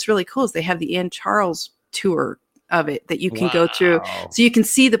do, what's really cool is they have the Ann Charles tour of it that you can go through, so you can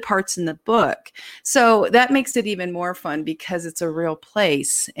see the parts in the book. So that makes it even more fun because it's a real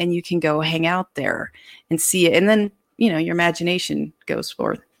place and you can go hang out there and see it. And then, your imagination goes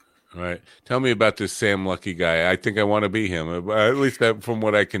forth. Right. Tell me about this Sam Lucky guy. I think I want to be him, at least from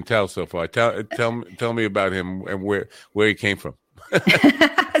what I can tell so far. Tell me about him and where he came from.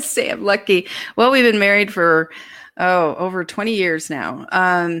 Sam Lucky. Well, we've been married for, over 20 years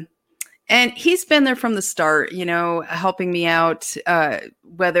now. And he's been there from the start, helping me out,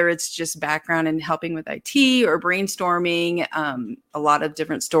 whether it's just background and helping with IT or brainstorming, a lot of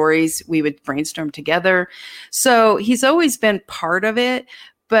different stories we would brainstorm together. So he's always been part of it,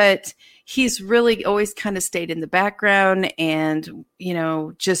 but he's really always kind of stayed in the background and,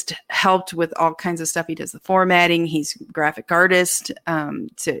 just helped with all kinds of stuff. He does the formatting. He's a graphic artist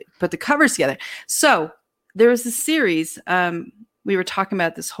to put the covers together. So there was a series, we were talking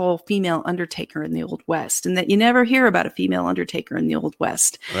about this whole female Undertaker in the Old West, and that you never hear about a female Undertaker in the Old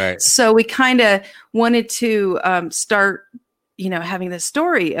West. Right. So we kind of wanted to start, having this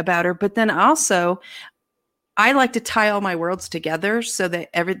story about her. But then also, I like to tie all my worlds together so that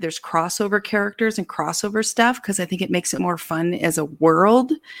there's crossover characters and crossover stuff, because I think it makes it more fun as a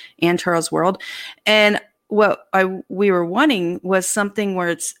world, Ann Charles world. And what we were wanting was something where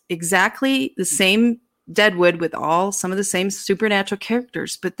it's exactly the same Deadwood with some of the same supernatural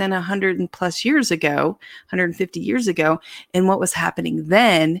characters, but then 150 years ago, and what was happening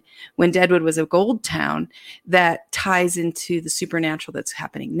then when Deadwood was a gold town that ties into the supernatural that's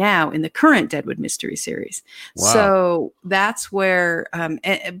happening now in the current Deadwood mystery series. Wow. So that's where,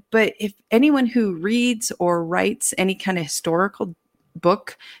 but if anyone who reads or writes any kind of historical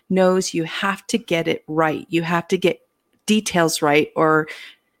book knows you have to get it right. You have to get details right, or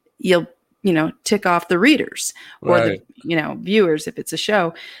you'll tick off the readers or right. the, viewers if it's a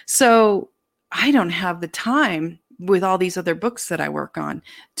show. So I don't have the time with all these other books that I work on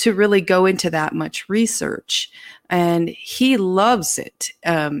to really go into that much research. And he loves it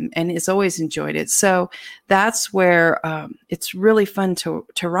and has always enjoyed it. So that's where it's really fun to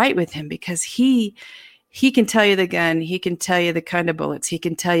write with him, because he can tell you the gun. He can tell you the kind of bullets. He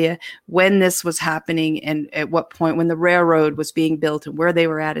can tell you when this was happening and at what point, when the railroad was being built and where they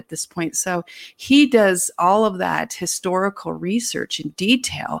were at this point. So he does all of that historical research in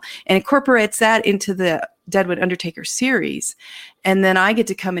detail and incorporates that into the Deadwood Undertaker series. And then I get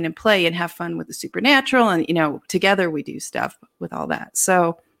to come in and play and have fun with the supernatural. And, together we do stuff with all that.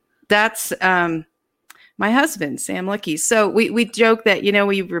 So that's, my husband, Sam Lucky. So we joke that,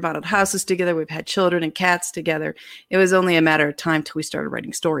 we've remodeled houses together. We've had children and cats together. It was only a matter of time till we started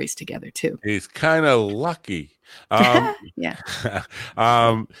writing stories together too. He's kind of lucky. Yeah.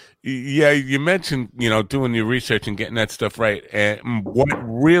 You mentioned, doing your research and getting that stuff right. And what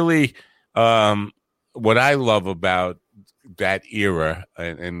really, what I love about that era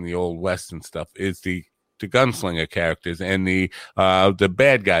and the Old West and stuff is the gunslinger characters and the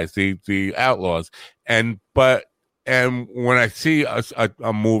bad guys, the outlaws, and when I see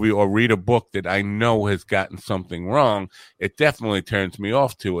a movie or read a book that I know has gotten something wrong, it definitely turns me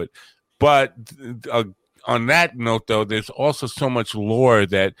off to it. But on that note, though, there's also so much lore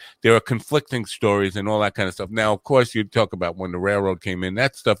that there are conflicting stories and all that kind of stuff. Now, of course, you talk about when the railroad came in,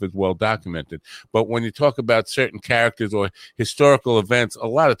 that stuff is well documented. But when you talk about certain characters or historical events, a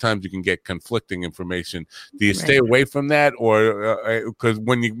lot of times you can get conflicting information. Do you stay away from that? Or because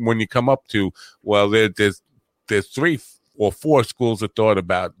when you come up to, well, there's 3 or 4 schools of thought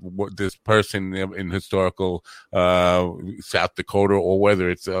about what this person in historical South Dakota, or whether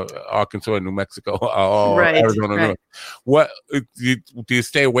it's Arkansas, New Mexico, or Arizona. Right. What do you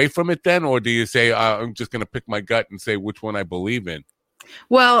stay away from it then, or do you say I'm just going to pick my gut and say which one I believe in?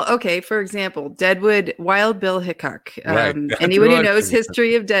 Well, okay. For example, Deadwood, Wild Bill Hickok. Anyone who knows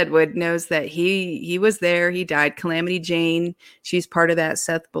history of Deadwood knows that he was there. He died. Calamity Jane, she's part of that.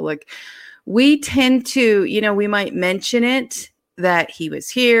 Seth Bullock. We tend to, we might mention it that he was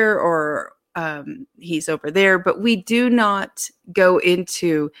here or he's over there, but we do not go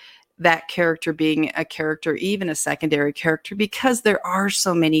into that character being a character, even a secondary character, because there are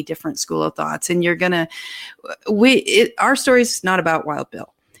so many different school of thoughts. And our story is not about Wild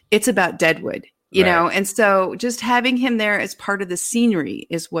Bill. It's about Deadwood. You know, and so just having him there as part of the scenery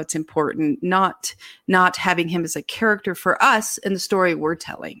is what's important, not having him as a character for us in the story we're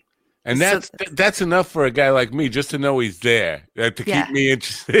telling. And that's enough for a guy like me, just to know he's there, to keep me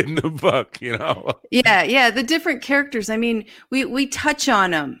interested in the book, Yeah. The different characters. I mean, we touch on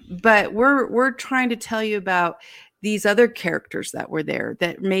them, but we're trying to tell you about these other characters that were there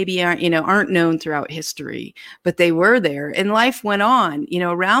that maybe aren't known throughout history, but they were there, and life went on,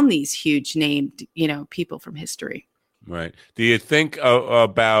 around these huge named, people from history. Right. Do you think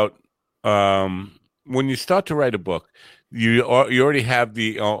about when you start to write a book? You already have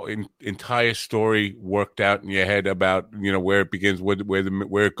the entire story worked out in your head about where it begins,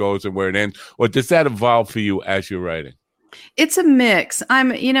 where it goes, and where it ends, or does that evolve for you as you're writing? It's a mix.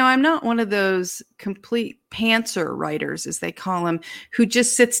 I'm not one of those complete pantser writers, as they call them, who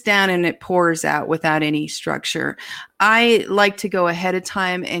just sits down and it pours out without any structure. I like to go ahead of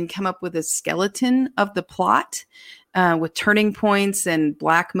time and come up with a skeleton of the plot with turning points and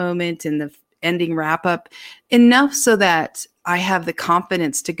black moment and the ending wrap up, enough so that I have the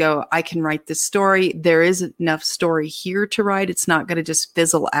confidence to go, I can write this story. There is enough story here to write. It's not going to just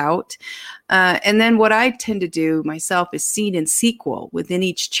fizzle out. And then what I tend to do myself is scene and sequel. Within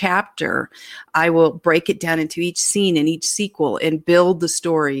each chapter, I will break it down into each scene and each sequel and build the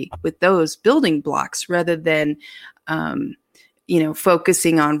story with those building blocks rather than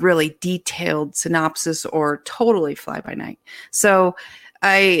focusing on really detailed synopsis or totally fly by night. So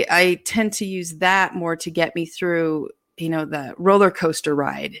I tend to use that more to get me through, the roller coaster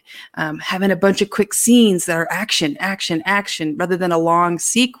ride, having a bunch of quick scenes that are action, action, action, rather than a long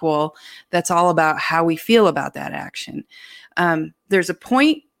sequel that's all about how we feel about that action. There's a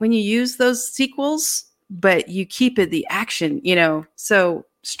point when you use those sequels, but you keep it the action, so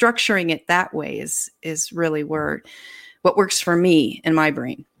structuring it that way is really what works for me in my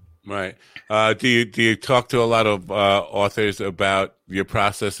brain. Right. Do you talk to a lot of authors about your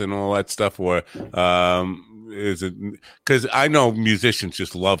process and all that stuff, or is it because I know musicians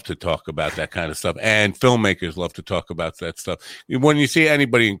just love to talk about that kind of stuff, and filmmakers love to talk about that stuff. When you see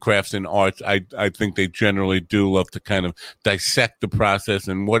anybody in crafts and arts, I think they generally do love to kind of dissect the process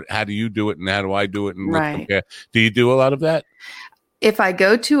and how do you do it and how do I do it and let's compare. Do you do a lot of that? If I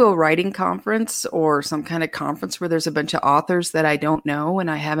go to a writing conference or some kind of conference where there's a bunch of authors that I don't know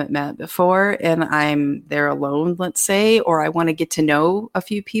and I haven't met before and I'm there alone, let's say, or I want to get to know a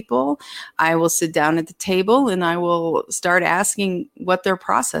few people, I will sit down at the table and I will start asking what their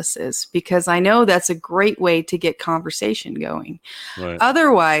process is, because I know that's a great way to get conversation going. Right.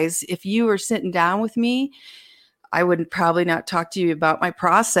 Otherwise, if you were sitting down with me, I would probably not talk to you about my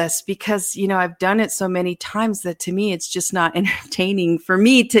process because, I've done it so many times that to me, it's just not entertaining for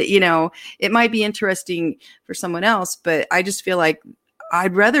me to, it might be interesting for someone else, but I just feel like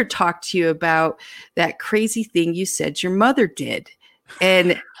I'd rather talk to you about that crazy thing you said your mother did.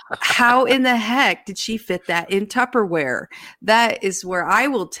 And how in the heck did she fit that in Tupperware? That is where I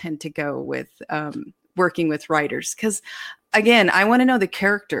will tend to go with working with writers. Because again, I want to know the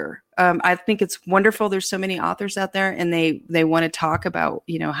character. I think it's wonderful. There's so many authors out there and they want to talk about,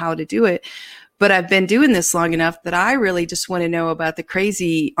 how to do it. But I've been doing this long enough that I really just want to know about the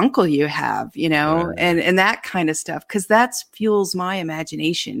crazy uncle you have, and that kind of stuff, because that fuels my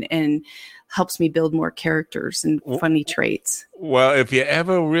imagination. And helps me build more characters and funny traits. Well, if you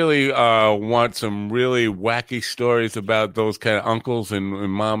ever really want some really wacky stories about those kind of uncles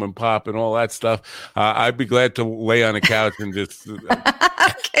and mom and pop and all that stuff, I'd be glad to lay on a couch and just.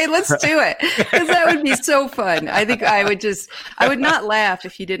 Okay, let's do it, because that would be so fun. I think I would not laugh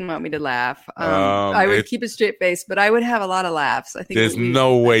if you didn't want me to laugh. I would keep a straight face, but I would have a lot of laughs. I think there's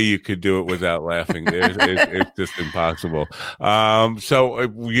no way you could do it without laughing. It's just impossible. So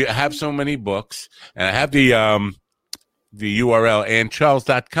we have so many books, and I have the URL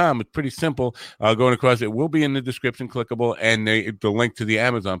andcharles.com. It's pretty simple. Going across, it will be in the description, clickable, and the link to the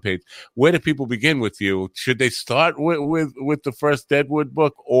Amazon page. Where do people begin with you? Should they start with the first Deadwood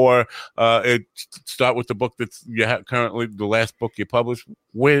book, or start with the book that's currently the last book you published?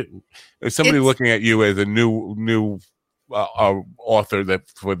 Where is somebody looking at you as a new author that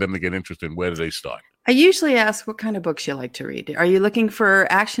for them to get interested in? Where do they start? I usually ask what kind of books you like to read. Are you looking for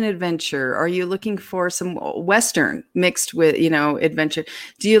action adventure? Are you looking for some Western mixed with, adventure?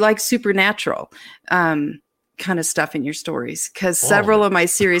 Do you like supernatural kind of stuff in your stories? Because several of my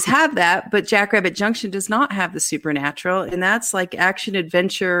series have that, but Jackrabbit Junction does not have the supernatural. And that's like action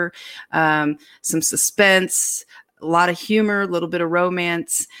adventure, some suspense, a lot of humor, a little bit of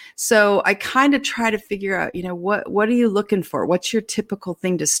romance. So I kind of try to figure out, what are you looking for? What's your typical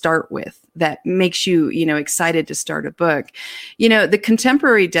thing to start with that makes you, excited to start a book? The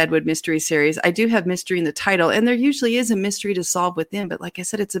contemporary Deadwood mystery series, I do have mystery in the title, and there usually is a mystery to solve within. But like I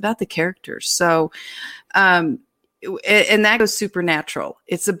said, it's about the characters. So, and that goes supernatural.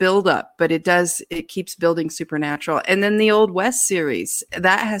 It's a build up, but it keeps building supernatural. And then the Old West series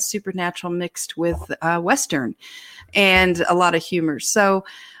that has supernatural mixed with Western and a lot of humor. So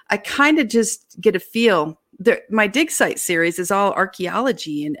I kind of just get a feel. My Dig Site series is all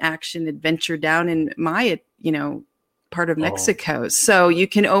archaeology and action adventure down in Maya, part of Mexico. So you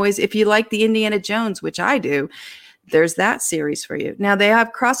can always, if you like the Indiana Jones, which I do, there's that series for you. Now they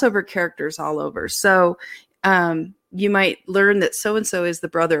have crossover characters all over. So you might learn that so-and-so is the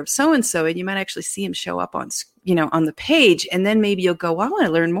brother of so-and-so, and you might actually see him show up on the page. And then maybe you'll go, well, I want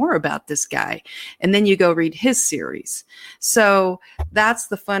to learn more about this guy. And then you go read his series. So that's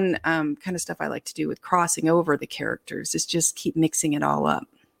the fun kind of stuff I like to do with crossing over the characters, is just keep mixing it all up.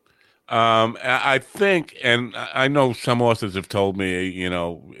 I think, and I know some authors have told me,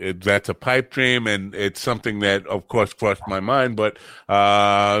 that's a pipe dream, and it's something that, of course, crossed my mind, but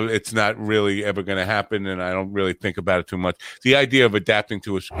it's not really ever going to happen, and I don't really think about it too much. The idea of adapting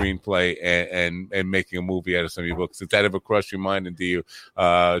to a screenplay and making a movie out of some of your books, did that ever cross your mind, and do you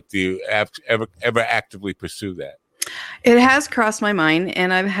ever actively pursue that? It has crossed my mind,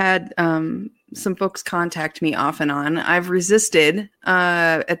 and I've had some folks contact me off and on. I've resisted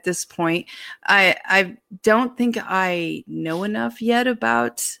at this point. I don't think I know enough yet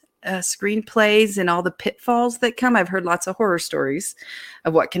about screenplays and all the pitfalls that come. I've heard lots of horror stories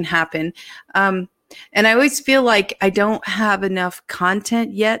of what can happen. And I always feel like I don't have enough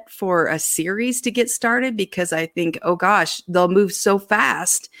content yet for a series to get started, because I think, oh gosh, they'll move so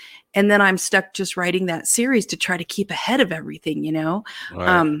fast. And then I'm stuck just writing that series to try to keep ahead of everything,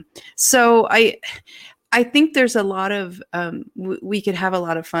 Right. So I think there's a lot of, we could have a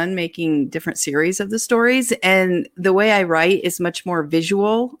lot of fun making different series of the stories. And the way I write is much more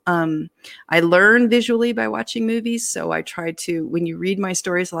visual. I learn visually by watching movies. So I try to, when you read my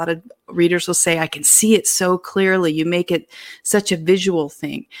stories, a lot of readers will say, I can see it so clearly. You make it such a visual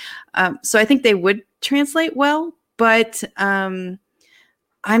thing. So I think they would translate well, but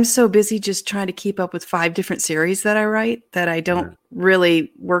I'm so busy just trying to keep up with 5 different series that I write that I don't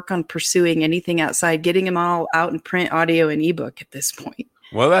really work on pursuing anything outside getting them all out in print, audio, and ebook at this point.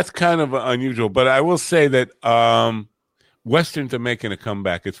 Well, that's kind of unusual, but I will say that Westerns are making a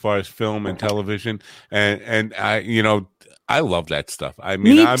comeback as far as film and television, and I love that stuff. I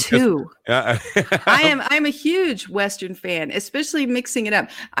mean, Me too. I'm a huge Western fan, especially mixing it up.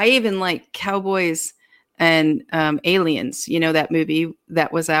 I even like cowboys and Aliens, that movie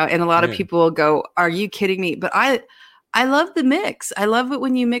that was out, and a lot of people will go, are you kidding me? But I love the mix. I love it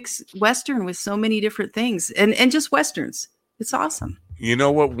when you mix Western with so many different things, and just Westerns. It's awesome. You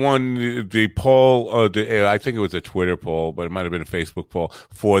know what won the poll? I think it was a Twitter poll, but it might have been a Facebook poll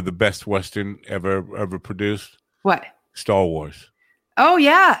for the best Western ever produced. What? Star Wars. Oh,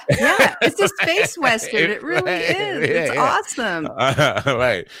 yeah. Yeah. It's a space Western. It really is. It's awesome.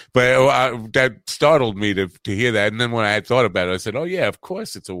 Right. But that startled me to hear that. And then when I had thought about it, I said, oh, yeah, of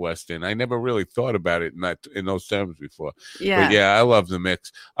course it's a Western. I never really thought about it in those terms before. Yeah. But yeah, I love the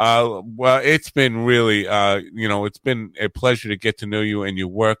mix. Well, it's been really, it's been a pleasure to get to know you and your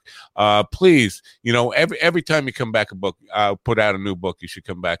work. Please, every time you come back put out a new book, you should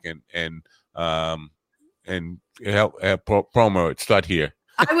come back and and help promo it. Start here.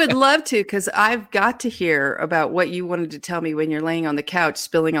 I would love to, because I've got to hear about what you wanted to tell me when you're laying on the couch,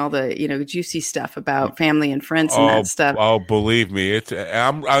 spilling all the juicy stuff about family and friends and that stuff. Oh, believe me,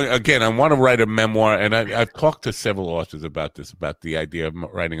 I want to write a memoir, and I've talked to several authors about this, about the idea of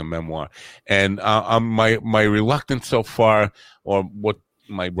writing a memoir, and my reluctance so far, or what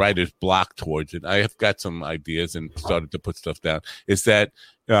my writer's block towards it, I have got some ideas and started to put stuff down, is that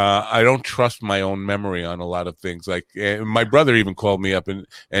I don't trust my own memory on a lot of things. Like my brother even called me up and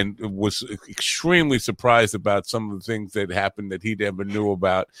was extremely surprised about some of the things that happened that he never knew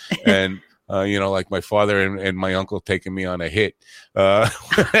about. And like my father and my uncle taking me on a hit when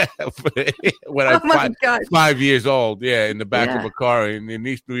I was 5 years old, in the back of a car in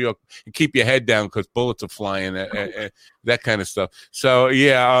East New York. You keep your head down because bullets are flying, that kind of stuff. So,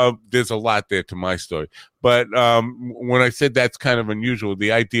 there's a lot there to my story. But when I said that's kind of unusual,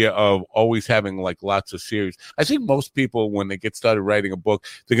 the idea of always having like lots of series, I think most people, when they get started writing a book,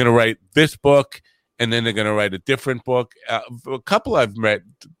 they're going to write this book, and then they're going to write a different book. A couple I've met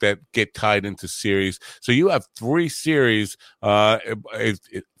that get tied into series. So you have 3 series, 5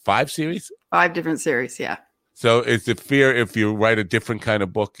 series? 5 different series, yeah. So is it fear if you write a different kind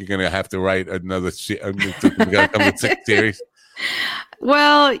of book, you're going to have to write another 6 series?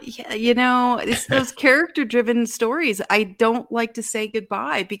 Well, it's those character-driven stories. I don't like to say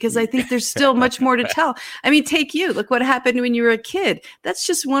goodbye because I think there's still much more to tell. I mean, take you. Look what happened when you were a kid. That's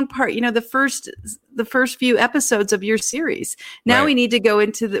just one part. The first few episodes of your series. Now we need to go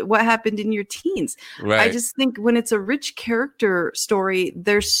into what happened in your teens. Right. I just think when it's a rich character story,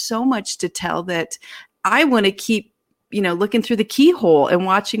 there's so much to tell that I want to keep looking through the keyhole and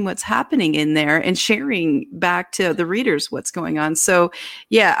watching what's happening in there and sharing back to the readers what's going on. So,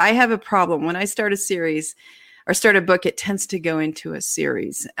 I have a problem. When I start a series or start a book, it tends to go into a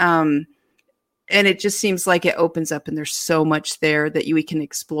series. And it just seems like it opens up and there's so much there that we can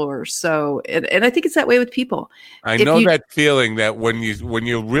explore. So, and I think it's that way with people. I know that feeling that when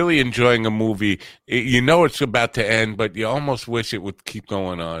you're really enjoying a movie, it's about to end, but you almost wish it would keep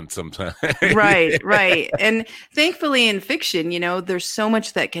going on sometimes. Right. And thankfully in fiction, there's so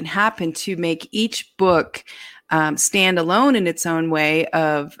much that can happen to make each book stand alone in its own way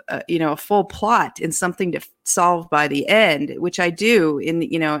of, a full plot and something to solve by the end, which I do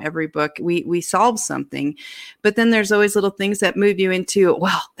in, every book. We solve something, but then there's always little things that move you into,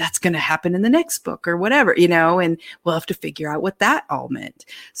 well, that's going to happen in the next book or whatever, and we'll have to figure out what that all meant.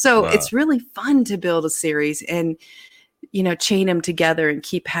 So It's really fun to build a series and, chain them together and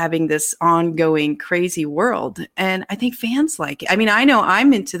keep having this ongoing crazy world. And I think fans like it. I mean, I know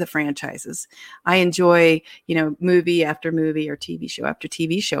I'm into the franchises. I enjoy, movie after movie or TV show after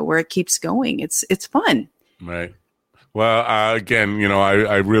TV show where it keeps going. It's fun. Right. Well, again,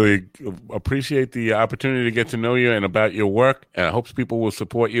 I really appreciate the opportunity to get to know you and about your work, and I hope people will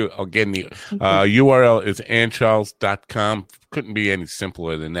support you. Again, the URL is AnnCharles.com. Couldn't be any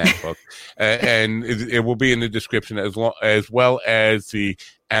simpler than that, folks. And it will be in the description as well as the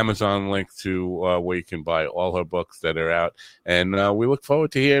Amazon link to where you can buy all her books that are out. And we look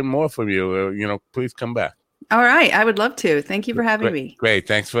forward to hearing more from you. Please come back. All right. I would love to. Thank you for having me. Great.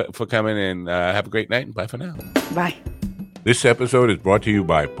 Thanks for coming in. Have a great night and bye for now. Bye. This episode is brought to you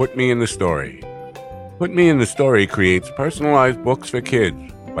by Put Me in the Story. Put Me in the Story creates personalized books for kids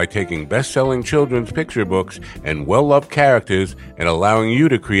by taking best-selling children's picture books and well-loved characters and allowing you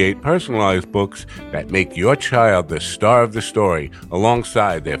to create personalized books that make your child the star of the story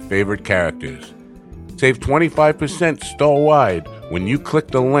alongside their favorite characters. Save 25% store-wide when you click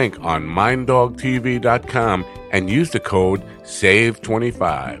the link on minddogtv.com and use the code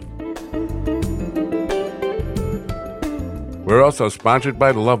SAVE25. We're also sponsored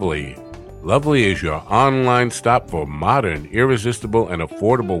by Lovely. Lovely is your online stop for modern, irresistible, and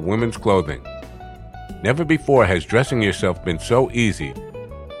affordable women's clothing. Never before has dressing yourself been so easy.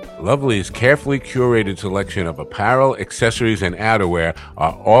 Lovely's carefully curated selection of apparel, accessories, and outerwear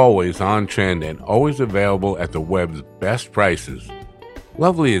are always on trend and always available at the web's best prices.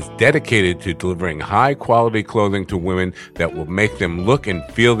 Lovely is dedicated to delivering high-quality clothing to women that will make them look and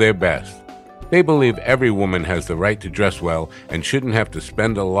feel their best. They believe every woman has the right to dress well and shouldn't have to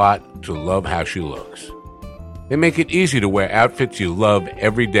spend a lot to love how she looks. They make it easy to wear outfits you love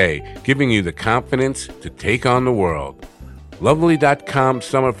every day, giving you the confidence to take on the world. Lovely.com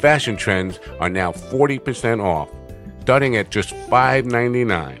summer fashion trends are now 40% off, starting at just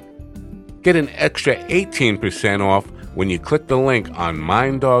 $5.99. Get an extra 18% off when you click the link on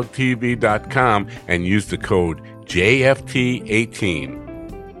minddogtv.com and use the code JFT18.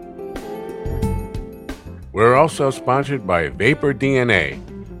 We're also sponsored by Vapor DNA.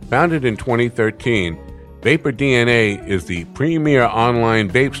 Founded in 2013, Vapor DNA is the premier online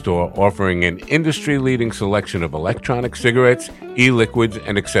vape store offering an industry-leading selection of electronic cigarettes, e-liquids,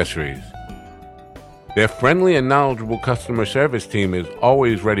 and accessories. Their friendly and knowledgeable customer service team is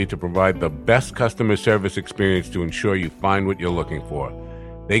always ready to provide the best customer service experience to ensure you find what you're looking for.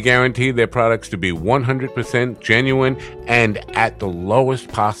 They guarantee their products to be 100% genuine and at the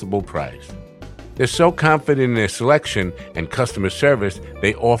lowest possible price. They're so confident in their selection and customer service,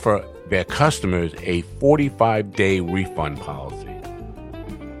 they offer their customers a 45-day refund policy.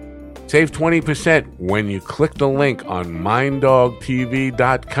 Save 20% when you click the link on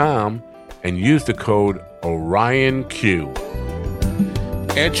minddogtv.com and use the code OrionQ.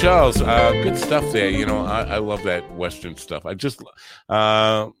 And Charles, good stuff there. You know, I love that Western stuff. I just,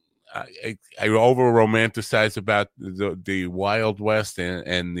 I over romanticize about the Wild West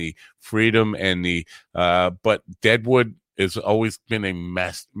and the freedom and the, but Deadwood has always been a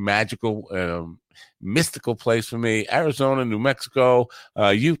magical, mystical place for me. Arizona, New Mexico,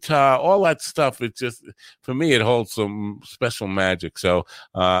 Utah, all that stuff. It just, for me, it holds some special magic. So,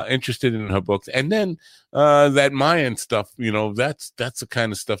 interested in her books. And then, that Mayan stuff, you know, that's the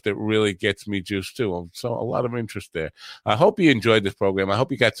kind of stuff that really gets me juiced too. So a lot of interest there. I hope you enjoyed this program. I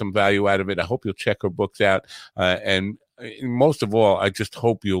hope you got some value out of it. I hope you'll check her books out. And most of all, I just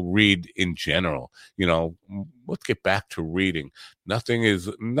hope you'll read in general. You know, let's get back to reading. Nothing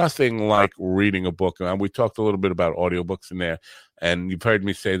like reading a book. And we talked a little bit about audiobooks in there. And you've heard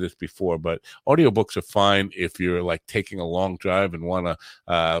me say this before, but audiobooks are fine if you're like taking a long drive and want to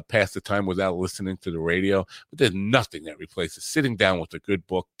pass the time without listening to the radio. But there's nothing that replaces sitting down with a good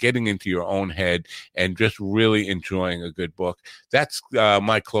book, getting into your own head, and just really enjoying a good book. That's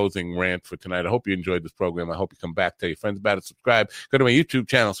my closing rant for tonight. I hope you enjoyed this program. I hope you come back, tell your friends about it, subscribe. Go to my YouTube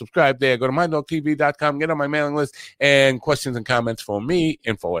channel, subscribe there. Go to minddogtv.com, get on my mailing list, and questions and comments for me,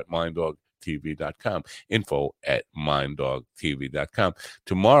 info@minddogtv.com. info@minddogtv.com.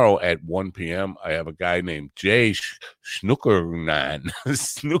 Tomorrow at 1 p.m., I have a guy named Jay Snookernan.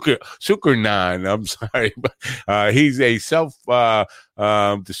 Snookernan, I'm sorry. He's a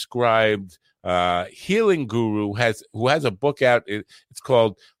self-described healing guru who has a book out. It's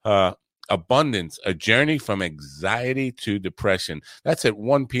called Abundance, A Journey from Anxiety to Depression. That's at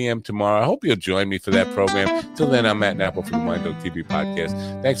 1 p.m. tomorrow. I hope you'll join me for that program. Till then, I'm Matt Napple for the Mind Dog TV podcast.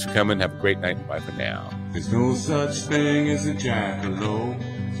 Thanks for coming. Have a great night, and bye for now. There's no such thing as a jackalope,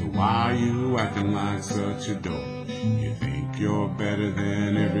 so why are you acting like such a dope? You think you're better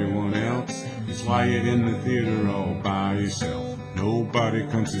than everyone else, that's why you're in the theater all by yourself. Nobody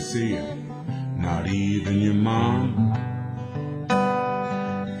comes to see you, not even your mom.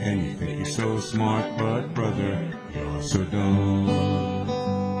 And you think you're so smart, but brother, you're so dumb.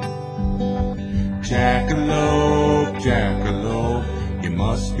 Jackalope, jackalope, you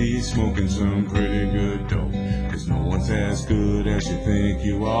must be smoking some pretty good dope, 'cause no one's as good as you think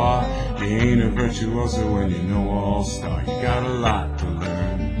you are. You ain't a virtuoso when you know all-star. You got a lot to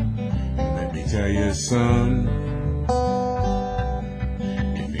learn, and let me tell you, son,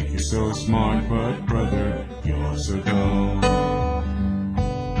 you think you're so smart, but brother, you're so dumb.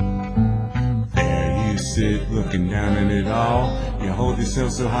 Sit looking down at it all. You hold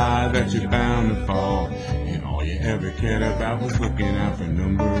yourself so high that you're bound to fall, and all you ever cared about was looking out for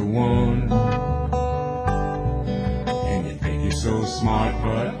number one. And you think you're so smart,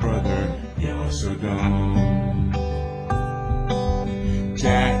 but brother, you're so dumb.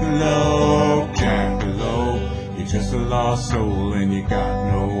 Jackalope, jackalope, you're just a lost soul and you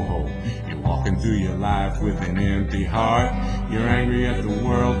got no hope. Walking through your life with an empty heart. You're angry at the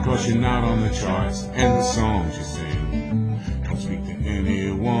world 'cause you're not on the charts, and the songs you sing don't speak to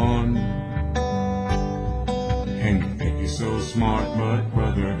anyone. And you think you're so smart, but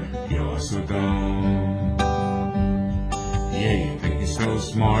brother, you're so dumb. Yeah, you think you're so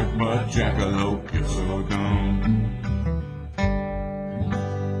smart, but jackalope, you're so dumb.